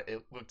drawn.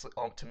 It looked,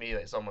 to me,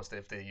 it's almost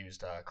if they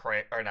used not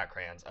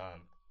crayons,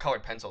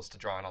 colored pencils to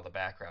draw in all the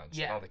backgrounds.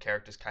 Yeah. And all the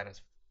characters kind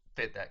of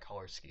fit that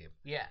color scheme.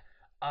 Yeah.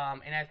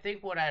 And I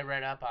think what I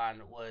read up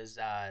on was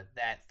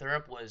that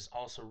Thurp was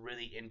also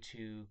really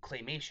into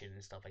claymation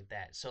and stuff like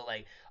that. So,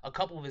 like, a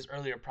couple of his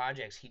earlier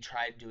projects, he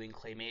tried doing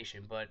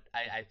claymation, but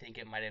I think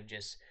it might have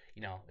just,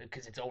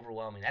 because it's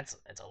overwhelming. That's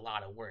a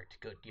lot of work to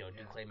go,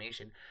 do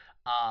claymation.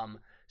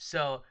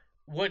 So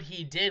what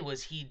he did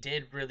was he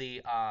did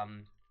really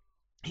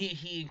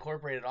he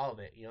incorporated all of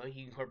it.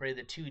 He incorporated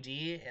the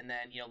 2D, and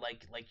then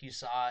like you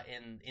saw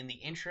in the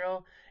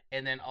intro,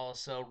 and then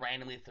also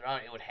randomly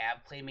throughout it would have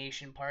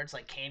claymation parts,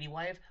 like Candy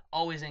Wife,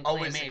 always in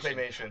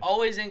claymation.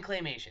 Always in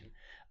claymation.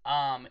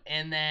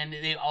 And then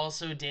they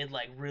also did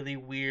like really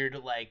weird,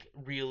 like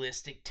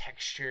realistic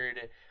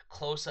textured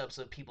close-ups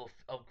of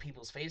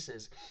people's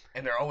faces.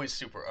 And they're always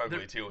super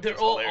ugly too, which They're is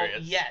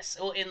hilarious. yes.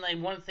 Well, and like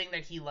one thing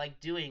that he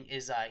liked doing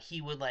is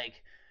he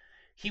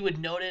would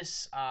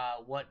notice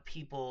what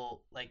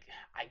people like.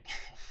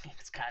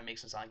 It kind of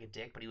makes him sound like a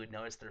dick, but he would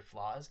notice their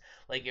flaws,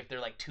 like if they're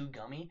like too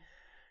gummy,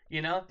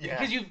 Yeah.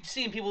 Because you've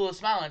seen people with a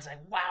smile, and it's like,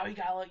 wow, you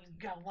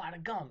got a lot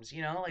of gums,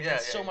 like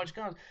that's so much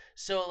gums.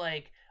 So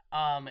like,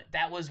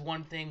 that was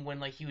one thing when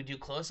like he would do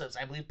close-ups.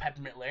 I believe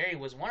Peppermint Larry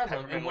was one of them,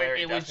 Peppermint where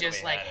Larry it was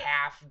just definitely like had it.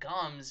 half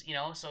gums,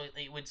 So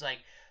it was like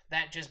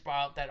that just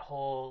brought up that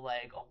whole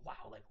like, oh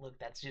wow, like look,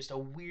 that's just a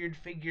weird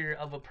figure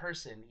of a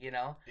person,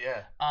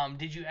 Yeah.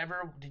 Did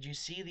you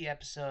see the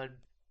episode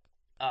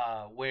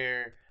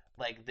where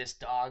like this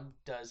dog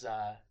does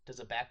a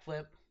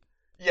backflip?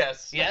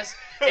 Yes. Yes,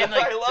 and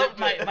like I loved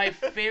it. my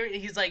favorite,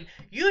 he's like,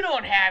 you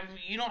don't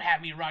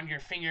have me run your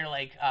finger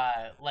like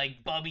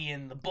Bubby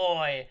and the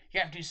Boy.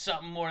 You have to do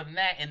something more than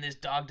that. And this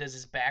dog does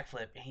his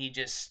backflip, and he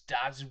just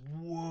stops,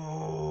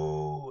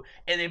 whoa,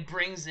 and it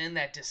brings in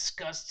that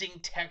disgusting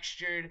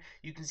textured.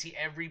 You can see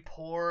every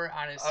pore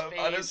on his face.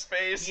 On his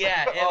face.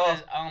 Yeah, it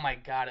was. Oh my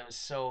god, it was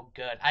so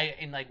good.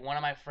 And like one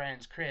of my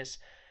friends, Chris,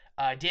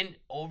 didn't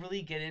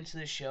overly get into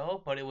the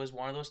show, but it was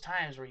one of those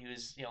times where he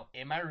was,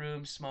 in my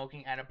room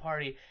smoking at a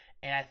party,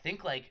 and I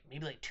think like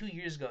maybe like 2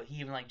 years ago, he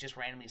even like just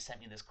randomly sent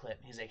me this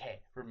clip. He's like, "Hey,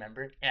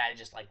 remember?" And I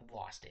just like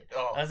lost it.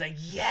 Oh, I was like,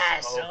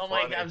 "Yes! so Oh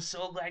my funny. god, I'm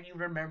so glad you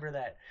remember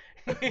that."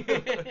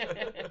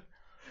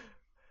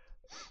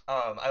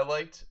 I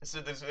liked,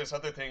 so there's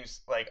other things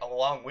like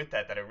along with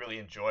that I really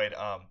enjoyed.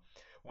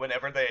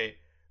 Whenever they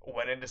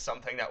went into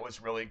something that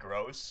was really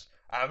gross.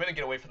 I'm gonna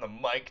get away from the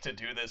mic to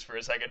do this for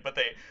a second, but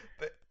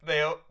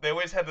they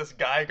always had this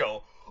guy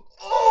go,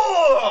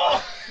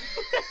 "Oh!"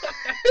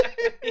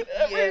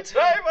 Every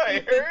time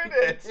I heard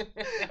it.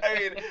 I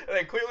mean,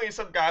 like clearly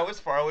some guy was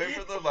far away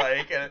from the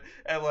mic, and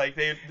like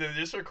they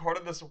just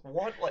recorded this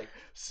one like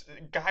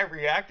guy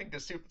reacting to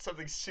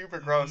something super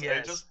gross.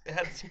 Yes. And it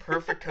had this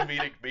perfect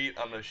comedic beat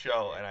on the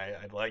show, and I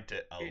liked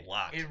it a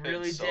lot. It really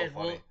was so did.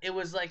 funny. Well, it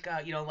was like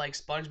like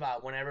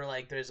SpongeBob. Whenever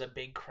like there's a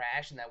big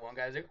crash and that one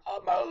guy's like,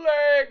 "Oh my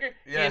leg,"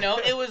 Yeah.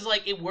 it was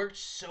like it worked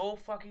so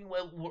fucking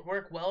well,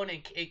 and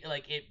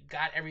it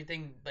got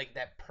everything like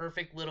that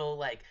perfect little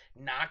like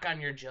knock on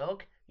your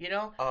joke,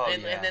 Oh,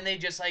 and yeah. then they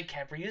just like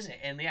kept reusing it,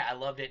 and yeah, I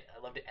loved it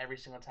every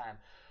single time.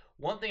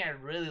 One thing I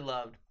really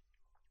loved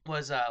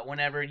was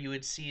whenever you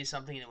would see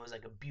something that was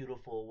like a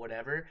beautiful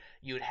whatever,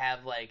 you would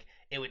have like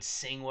it would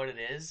sing what it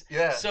is.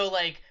 Yeah. So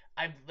like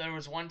there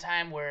was one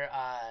time where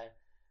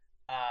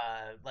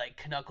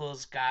like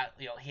Knuckles got,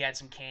 he had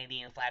some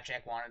candy and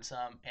Flapjack wanted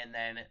some, and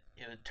then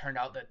it turned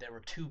out that there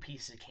were 2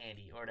 pieces of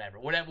candy or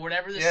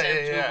whatever the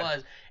set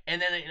was,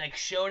 and then it like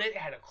showed it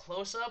had a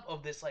close up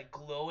of this like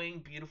glowing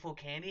beautiful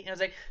candy, and it was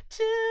like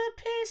 2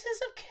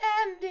 pieces of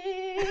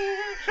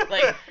candy,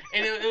 like,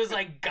 and it was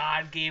like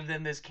God gave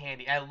them this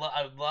candy. I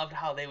loved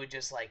how they would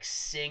just like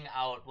sing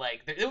out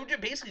like they would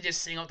basically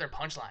just sing out their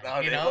punchline.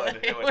 No,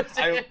 they would.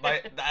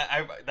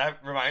 That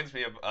reminds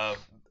me of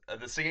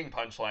the singing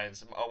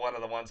punchlines. One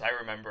of the ones I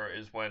remember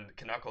is when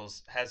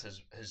Knuckles has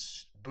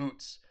his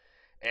boots,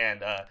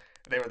 and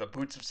they were the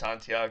boots of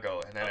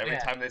Santiago. And then every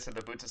time they said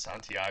the boots of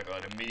Santiago,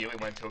 it immediately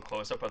went to a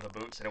close up of the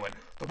boots, and it went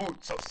the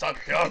boots of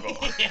Santiago.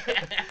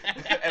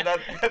 And then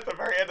at the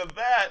very end of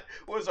that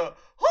was a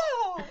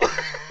oh.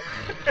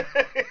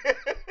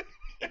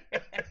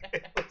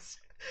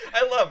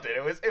 I loved it.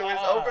 It was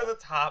over the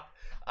top.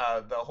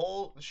 The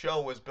whole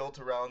show was built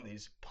around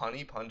these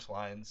punny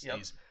punchlines,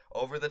 these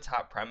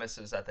over-the-top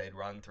premises that they'd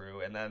run through,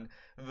 and then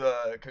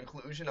the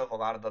conclusion of a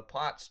lot of the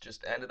plots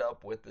just ended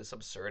up with this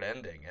absurd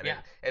ending. And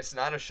it's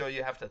not a show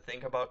you have to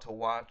think about to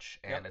watch,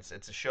 and it's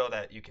a show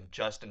that you can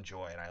just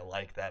enjoy, and I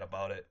like that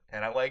about it.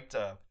 And I liked,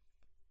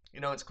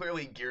 it's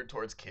clearly geared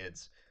towards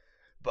kids,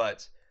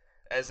 but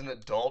as an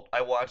adult,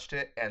 I watched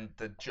it, and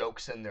the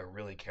jokes in there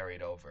really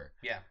carried over.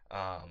 Yeah.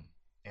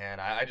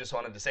 And I just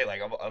wanted to say, like,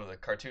 of the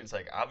cartoons,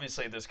 like,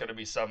 obviously there's going to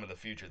be some in the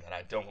future that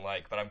I don't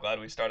like, but I'm glad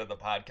we started the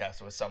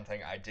podcast with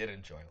something I did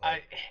enjoy.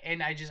 I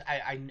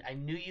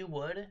knew you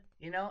would,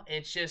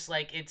 it's just,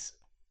 like,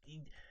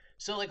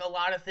 so, like, a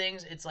lot of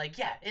things, it's like,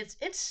 yeah, it's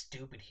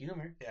stupid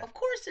humor. Yeah. Of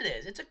course it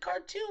is. It's a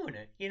cartoon,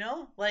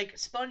 Like,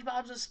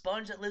 SpongeBob's a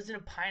sponge that lives in a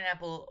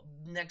pineapple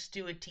next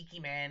to a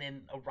tiki man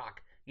and a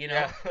rock.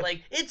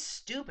 Like, it's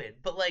stupid,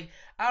 but, like,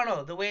 I don't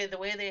know, the way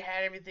they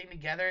had everything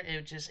together,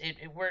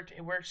 it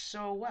worked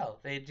so well.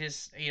 They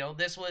just,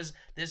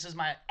 this is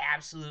my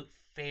absolute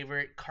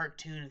favorite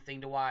cartoon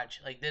thing to watch.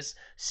 Like, this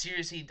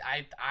seriously,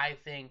 I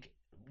think,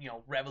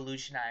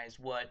 revolutionized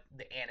what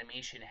the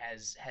animation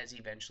has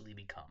eventually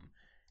become.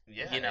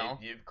 Yeah,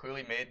 you've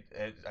clearly made,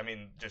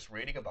 just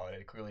reading about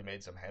it clearly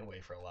made some headway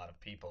for a lot of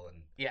people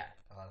and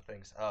a lot of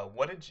things.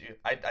 What did you,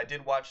 I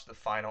did watch the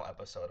final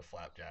episode of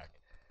Flapjack.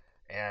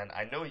 And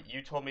I know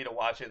you told me to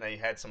watch it and that you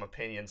had some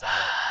opinions on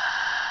it.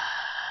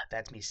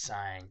 That's me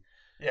sighing.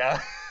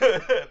 Yeah.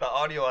 The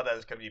audio on that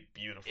is going to be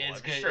beautiful.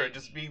 It's good. Sure,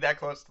 just being that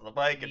close to the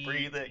mic and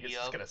breathing, it's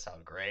just going to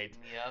sound great.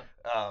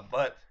 Yep.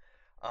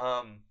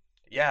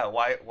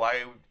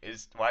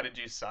 Why did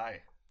you sigh?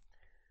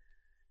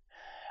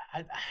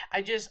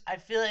 I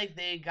feel like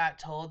they got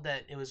told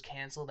that it was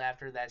canceled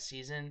after that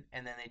season,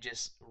 and then they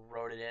just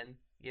wrote it in,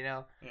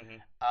 Mm-hmm.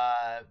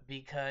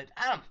 Because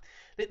I don't.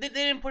 They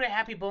didn't put a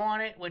happy bow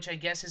on it, which I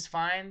guess is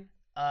fine.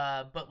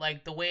 But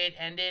like the way it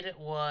ended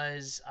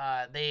was,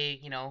 they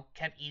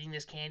kept eating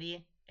this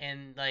candy,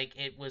 and like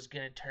it was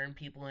gonna turn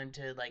people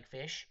into like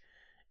fish,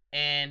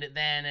 and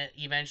then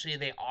eventually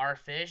they are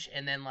fish,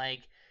 and then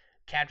like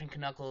Captain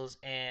Knuckles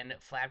and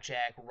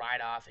Flapjack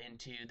ride off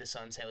into the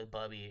sunset with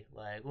Bubby,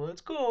 like,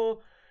 let's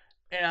go.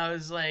 And I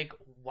was like,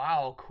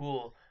 wow,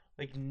 cool.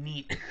 Like,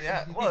 neat.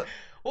 Yeah, well...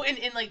 Well,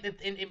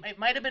 it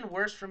might have been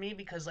worse for me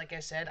because, like I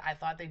said, I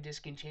thought they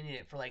discontinued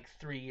it for, like,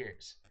 3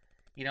 years.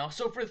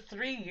 So for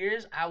 3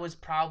 years, I was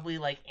probably,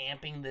 like,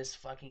 amping this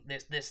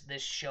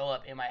show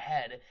up in my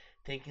head,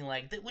 thinking,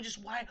 like,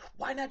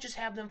 why not just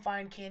have them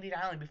find Candied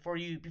Island before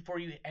you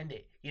end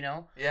it,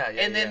 Yeah.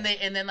 And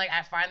then like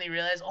I finally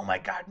realized, oh my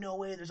god, no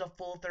way, there's a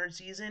full third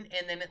season,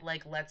 and then it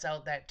like lets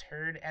out that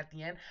turd at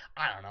the end.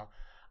 I don't know.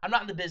 I'm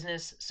not in the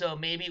business, so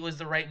maybe it was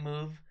the right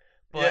move,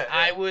 but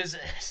I was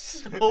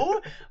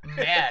so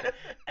mad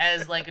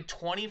as like a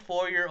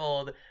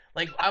 24-year-old.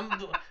 Like I'm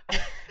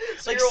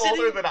so like you're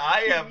older than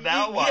I am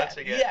now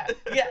watching it. Yeah,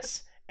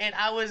 yes. And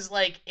I was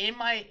like in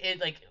my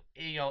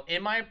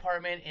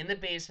apartment in the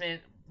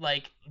basement,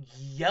 like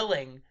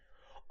yelling,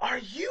 "Are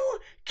you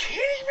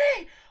kidding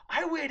me?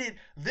 I waited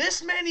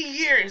this many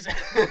years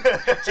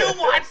to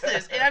watch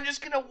this, and I'm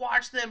just gonna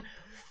watch them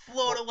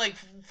float like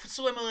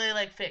swim away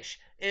like fish."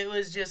 It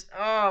was just,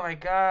 oh my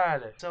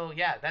god. So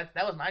yeah, that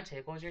was my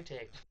take. What was your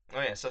take?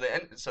 Oh yeah, so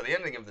the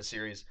ending of the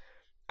series,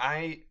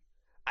 I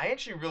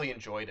actually really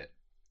enjoyed it,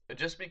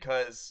 just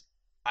because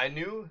I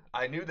knew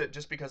that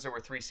just because there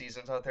were 3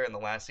 seasons out there and the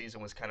last season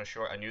was kind of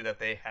short, I knew that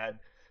they had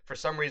for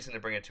some reason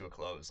to bring it to a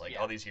close. Like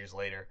all these years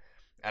later,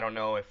 I don't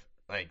know if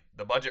like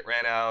the budget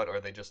ran out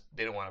or they just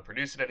didn't want to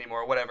produce it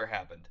anymore. Whatever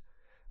happened.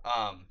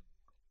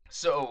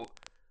 So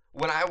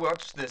when I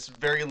watched this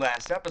very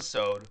last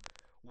episode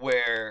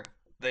where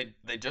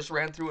they just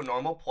ran through a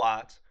normal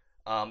plot.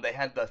 They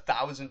had the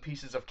 1,000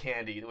 pieces of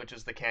candy, which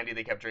is the candy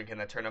they kept drinking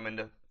that turned them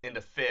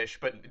into fish,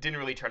 but it didn't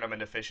really turn them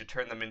into fish. It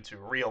turned them into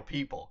real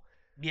people.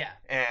 Yeah.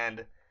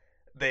 And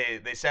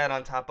they sat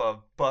on top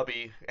of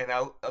Bubby, and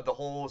the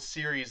whole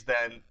series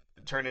then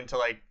turned into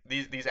like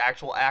these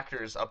actual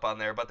actors up on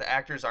there, but the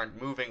actors aren't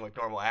moving like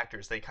normal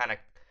actors. They kind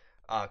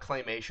of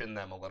claymation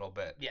them a little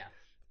bit. Yeah.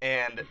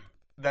 And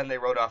then they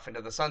rode off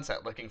into the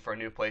sunset looking for a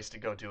new place to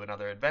go do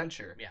another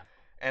adventure. Yeah.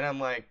 And I'm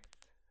like,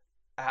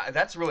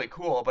 that's really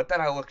cool. But then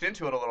I looked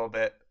into it a little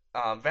bit.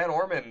 Van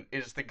Orman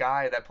is the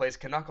guy that plays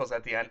Knuckles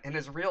at the end, and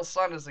his real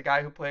son is the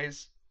guy who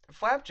plays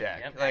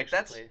Flapjack. Yep, like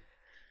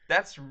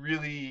that's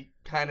really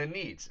kind of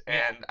neat.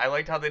 Yeah. And I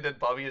liked how they did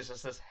Bubby as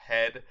just this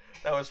head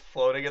that was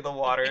floating in the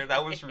water.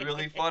 That was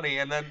really funny.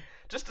 And then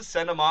just to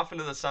send him off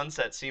into the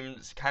sunset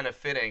seems kind of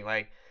fitting.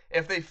 Like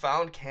if they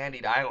found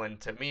Candied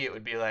Island, to me it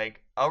would be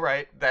like, all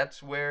right,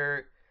 that's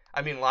where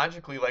I mean,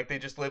 logically, like they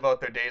just live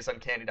out their days on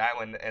Candy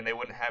Island, and they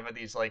wouldn't have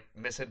these like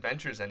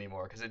misadventures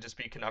anymore because it'd just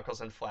be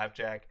Knuckles and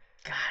Flapjack.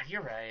 God,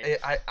 you're right.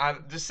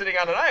 I'm just sitting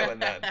on an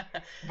island then.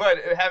 But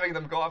having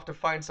them go off to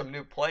find some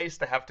new place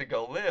to have to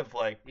go live,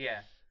 like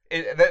Yeah.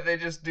 they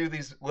just do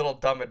these little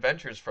dumb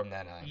adventures from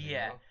then on.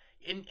 Yeah.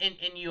 You know?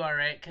 And you are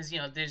right, because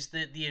there's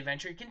the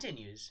adventure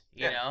continues.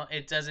 Yeah.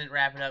 It doesn't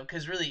wrap it up,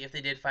 because really, if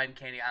they did find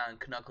Candy Island,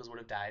 Knuckles would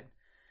have died.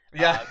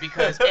 Yeah.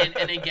 Because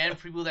and again,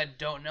 for people that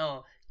don't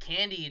know,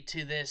 candy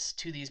to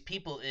these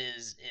people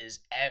is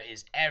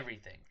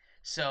everything.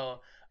 So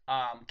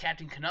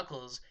Captain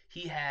Knuckles,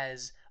 he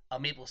has a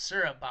maple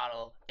syrup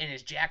bottle in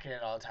his jacket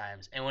at all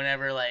times, and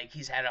whenever like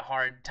he's having a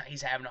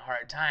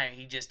hard time,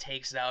 he just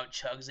takes it out,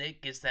 chugs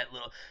it, gets that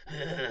little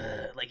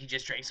like he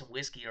just drank some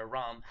whiskey or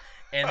rum,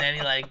 and then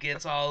he like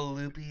gets all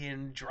loopy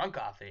and drunk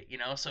off it.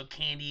 So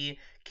candy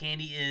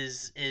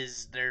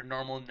is their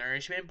normal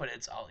nourishment, but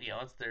it's all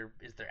it's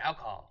their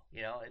alcohol.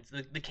 It's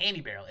the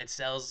candy barrel. It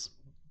sells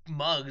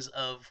mugs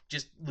of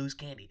just loose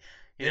candy.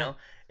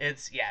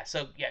 It's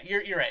so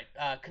you're right.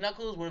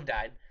 Knuckles would have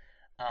died.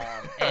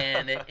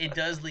 And it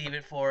does leave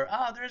it for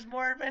there's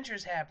more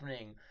adventures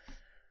happening,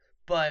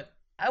 but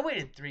I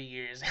waited 3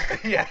 years.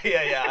 Yeah.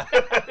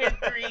 I waited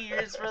 3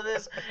 years for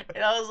this,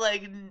 and I was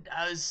like,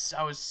 I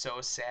was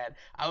so sad.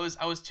 I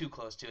was too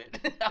close to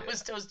it. I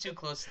was too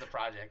close to the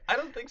project. I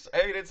don't think so.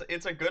 I mean,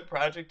 it's a good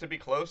project to be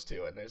close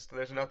to, and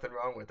there's nothing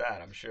wrong with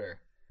that, I'm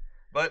sure.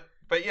 But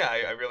yeah,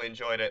 I really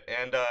enjoyed it,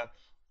 and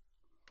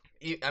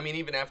I mean,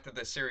 even after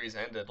the series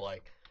ended,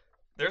 like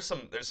there's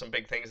some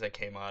big things that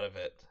came out of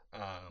it.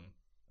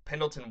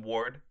 Pendleton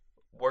Ward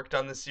worked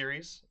on the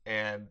series,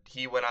 and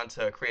he went on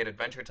to create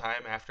Adventure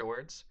Time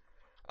afterwards.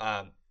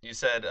 You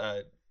said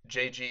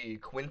J.G.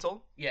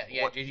 Quintel? Yeah,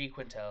 J.G.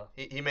 Quintel.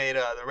 He made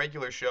the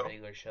regular show.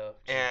 And great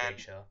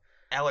show.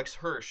 Alex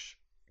Hirsch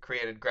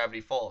created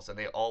Gravity Falls, and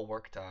they all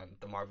worked on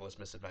The Marvelous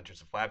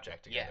Misadventures of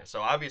Flapjack together. Yeah. So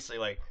obviously,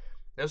 like,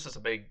 this was a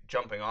big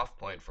jumping off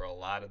point for a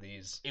lot of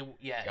these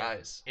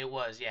guys. It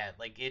was, yeah.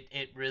 Like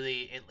it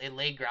really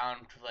laid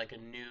ground for like a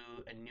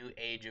new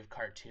age of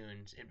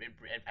cartoons.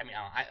 I mean,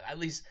 at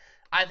least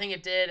I think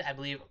it did. I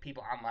believe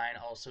people online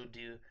also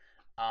do.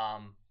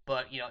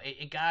 But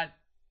it got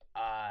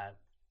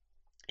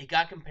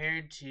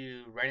compared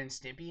to Ren and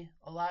Stimpy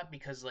a lot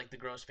because like the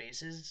gross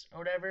faces or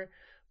whatever.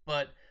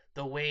 But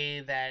the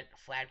way that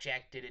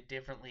Flapjack did it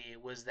differently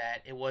was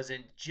that it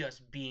wasn't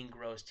just being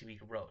gross to be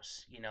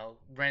gross.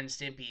 Ren and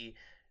Stimpy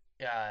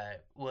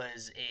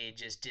was a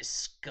just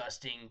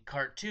disgusting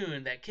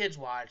cartoon that kids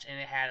watched, and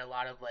it had a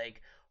lot of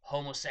like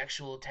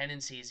homosexual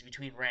tendencies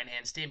between Ren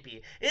and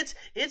Stimpy.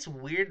 It's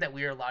weird that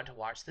we were allowed to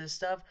watch this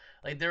stuff.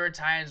 Like there were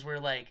times where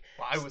like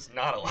I was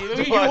not allowed.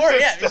 You were,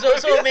 yeah. So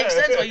it makes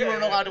sense why you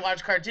weren't allowed to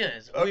watch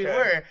cartoons. Okay. We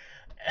were,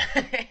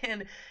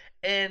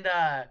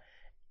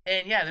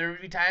 and yeah, there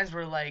would be times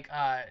where like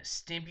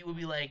Stimpy would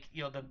be like,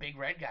 the big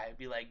red guy would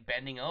be like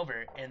bending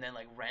over, and then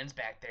like Ren's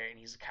back there, and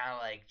he's kind of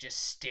like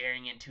just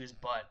staring into his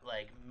butt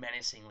like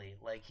menacingly,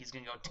 like he's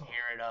gonna go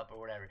tear it up or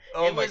whatever.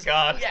 Oh my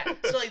god. Yeah,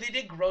 so like they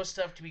did gross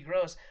stuff to be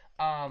gross.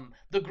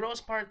 The gross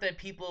part that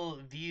people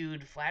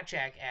viewed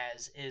Flapjack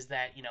as is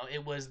that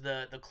it was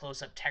the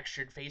close up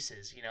textured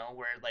faces,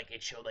 where like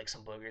it showed like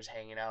some boogers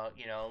hanging out,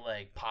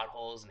 like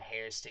potholes and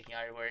hair sticking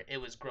out everywhere.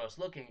 It was gross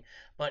looking,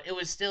 but it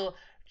was still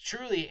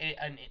truly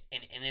an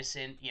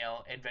innocent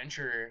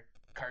adventure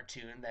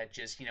cartoon that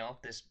just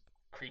this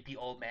creepy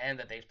old man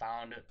that they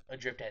found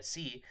adrift at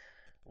sea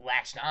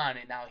latched on,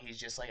 and now he's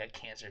just like a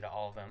cancer to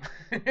all of them.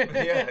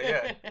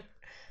 Yeah.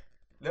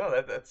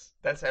 No,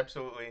 that's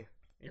absolutely.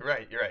 You're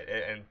right,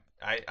 and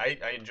I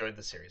enjoyed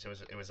the series.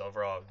 It was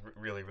overall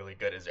really, really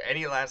good. Is there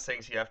any last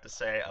things you have to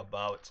say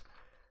about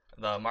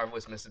the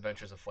Marvelous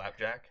Misadventures of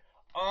Flapjack?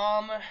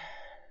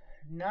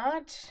 Not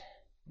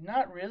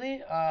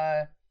really.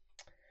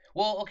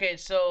 Well, okay,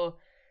 so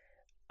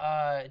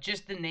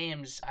just the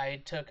names.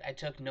 I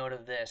took note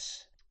of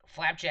this.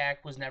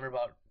 Flapjack was never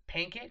about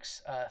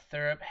pancakes.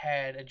 Thurup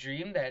had a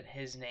dream that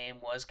his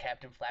name was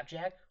Captain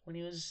Flapjack when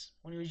he was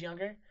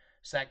younger.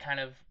 So that kind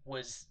of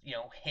was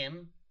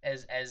him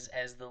as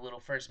the little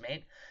first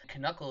mate.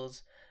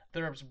 Knuckles,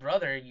 Thurup's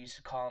brother, used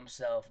to call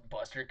himself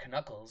Buster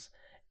Knuckles,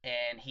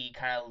 and he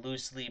kind of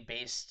loosely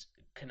based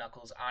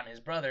Knuckles on his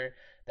brother,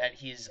 that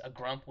he's a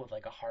grump with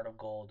like a heart of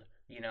gold,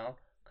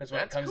 because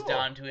when That's it comes cool.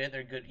 down to it,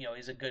 they're good.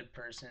 He's a good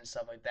person and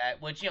stuff like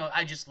that. Which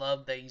I just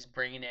love that he's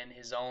bringing in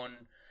his own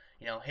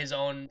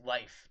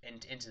life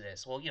into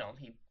this. Well,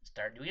 he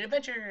started doing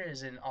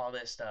adventures and all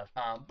this stuff.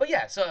 But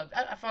yeah, so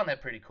I found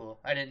that pretty cool.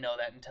 I didn't know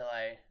that until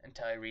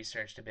I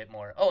researched a bit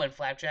more. Oh, and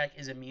Flapjack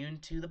is immune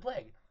to the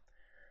plague.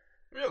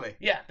 Really?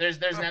 Yeah, there's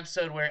an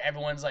episode where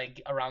everyone's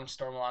like around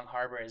Stormalong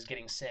Harbor is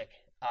getting sick.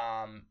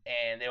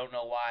 And they don't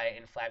know why,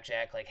 and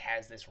Flapjack like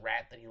has this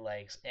rat that he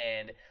likes,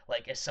 and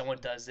like if someone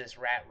does this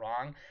rat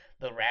wrong,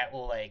 the rat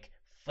will like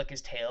flick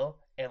his tail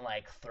and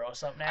like throw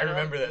something at him. I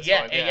remember this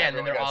yeah, one. Yeah, and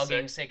then they're all sick.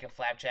 getting sick, and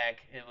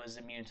Flapjack was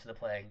immune to the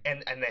plague.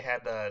 And they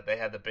had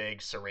the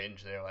big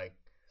syringe. They're like,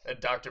 and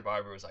Dr.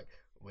 Barber was like,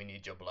 we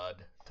need your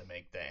blood to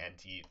make the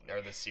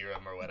the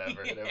serum or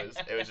whatever. And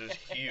it was just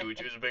huge.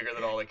 It was bigger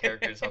than all the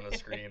characters on the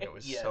screen. It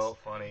was so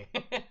funny.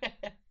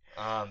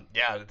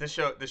 Yeah, this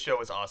show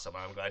was awesome.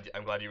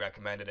 I'm glad you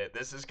recommended it.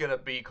 This is gonna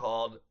be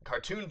called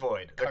Cartoon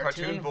Void. The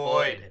Cartoon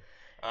Void.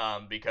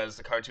 Because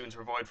the cartoons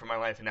were void for my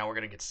life, and now we're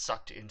gonna get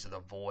sucked into the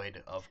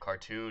void of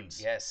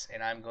cartoons. Yes,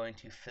 and I'm going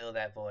to fill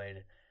that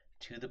void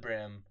to the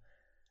brim.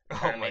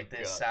 Oh to make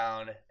this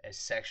sound as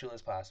sexual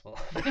as possible.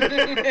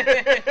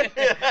 Okay.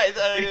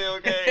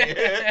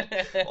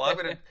 Well,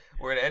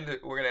 we're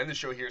gonna end the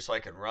show here so I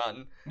can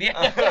run.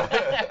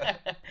 Yeah.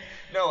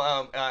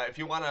 No, if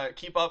you want to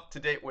keep up to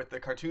date with the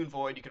Cartoon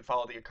Void, you can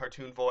follow the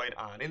Cartoon Void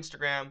on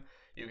Instagram.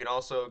 You can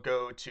also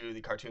go to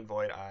the Cartoon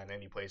Void on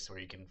any place where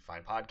you can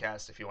find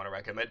podcasts. If you want to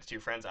recommend it to your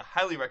friends, I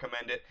highly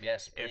recommend it.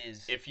 Yes,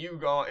 please. If you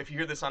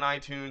hear this on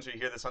iTunes or you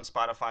hear this on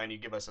Spotify and you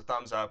give us a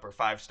thumbs up or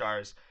 5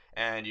 stars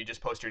and you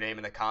just post your name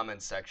in the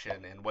comments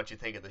section and what you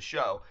think of the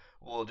show,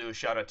 we'll do a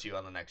shout out to you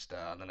on the next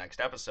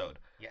episode.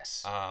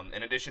 Yes.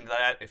 In addition to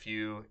that, if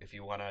you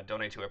want to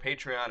donate to our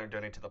Patreon or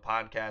donate to the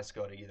podcast,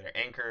 go to either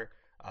Anchor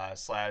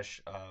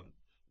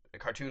 /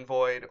 Cartoon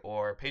Void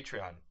or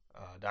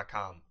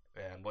Patreon.com.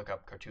 and look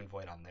up Cartoon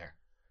Void on there.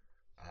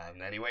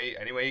 Any way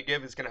you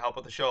give is going to help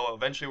with the show.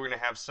 Eventually, we're going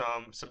to have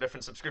some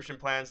different subscription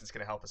plans. It's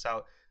going to help us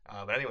out.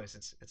 But anyways,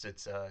 it's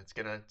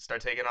going to start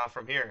taking off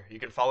from here. You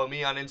can follow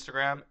me on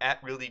Instagram at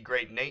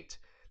 @reallyGreatNate.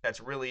 That's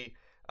really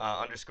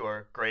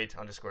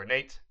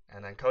 _great_Nate.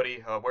 And then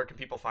Cody, where can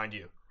people find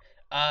you?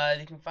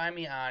 You can find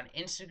me on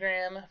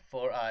Instagram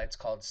for it's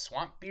called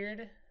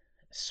SwampBeard,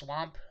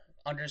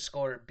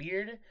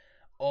 Swamp_beard.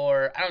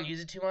 Or I don't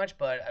use it too much,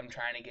 but I'm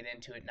trying to get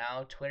into it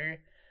now. Twitter.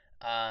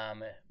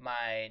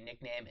 My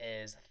nickname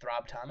is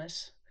Throb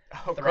Thomas.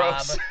 Oh,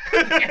 Throb. gross.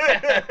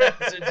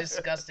 It's a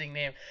disgusting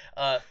name.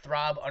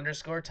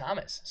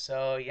 Throb_Thomas.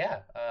 So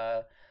yeah,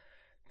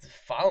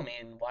 follow me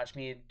and watch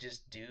me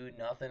just do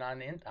nothing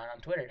on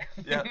Twitter.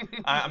 Yeah,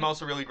 I'm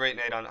also really great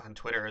Nate on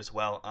Twitter as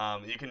well.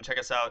 You can check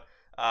us out.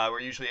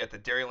 We're usually at the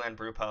Dairyland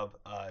Brew Pub.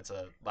 It's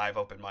a live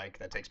open mic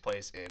that takes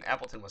place in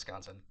Appleton,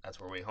 Wisconsin. That's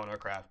where we hone our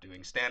craft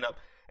doing stand up,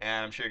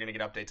 and I'm sure you're gonna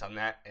get updates on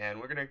that. And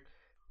we're gonna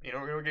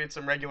get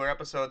some regular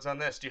episodes on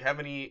this. Do you have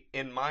any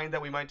in mind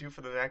that we might do for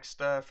the next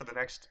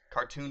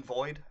Cartoon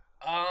Void?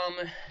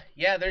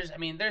 Yeah, there's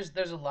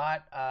a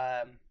lot.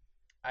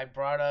 I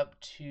brought up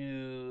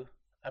to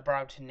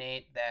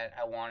Nate that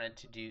I wanted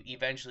to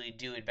eventually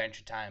do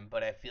Adventure Time,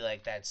 but I feel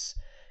like that's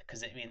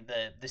because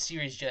the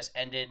series just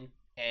ended.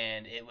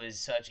 And it was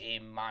such a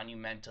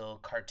monumental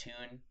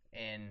cartoon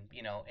in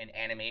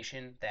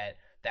animation that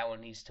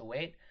one needs to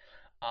wait.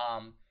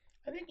 I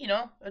think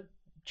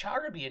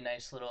Chowder would be a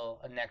nice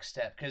little next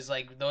step because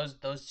like those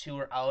two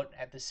were out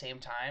at the same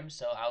time.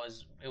 So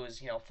it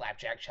was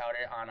Flapjack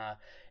Chowder on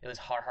it was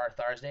Har Har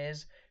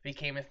Thursdays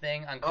became a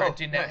thing on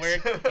Cartoon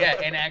Network.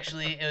 Yeah, and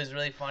actually it was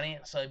really funny.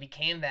 So it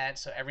became that.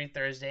 So every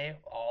Thursday,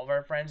 all of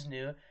our friends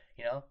knew.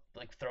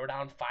 Like throw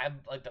down the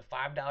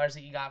 $5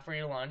 that you got for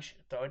your lunch,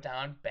 throw it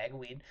down, bag of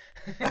weed.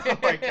 Oh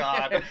my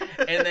god.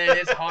 And then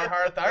it's Har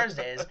Har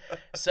Thursdays.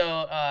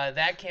 So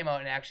that came out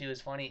and actually was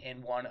funny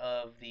in one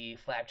of the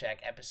Flapjack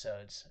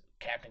episodes.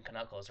 Captain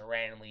Knuckles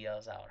randomly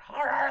yells out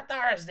Har Har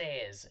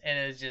Thursdays, and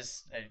it was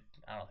just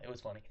I don't know, it was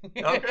funny.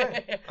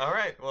 Okay. All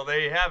right. Well, there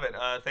you have it.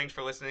 Thanks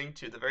for listening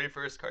to the very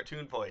first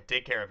Cartoon Void.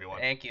 Take care, everyone.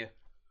 Thank you.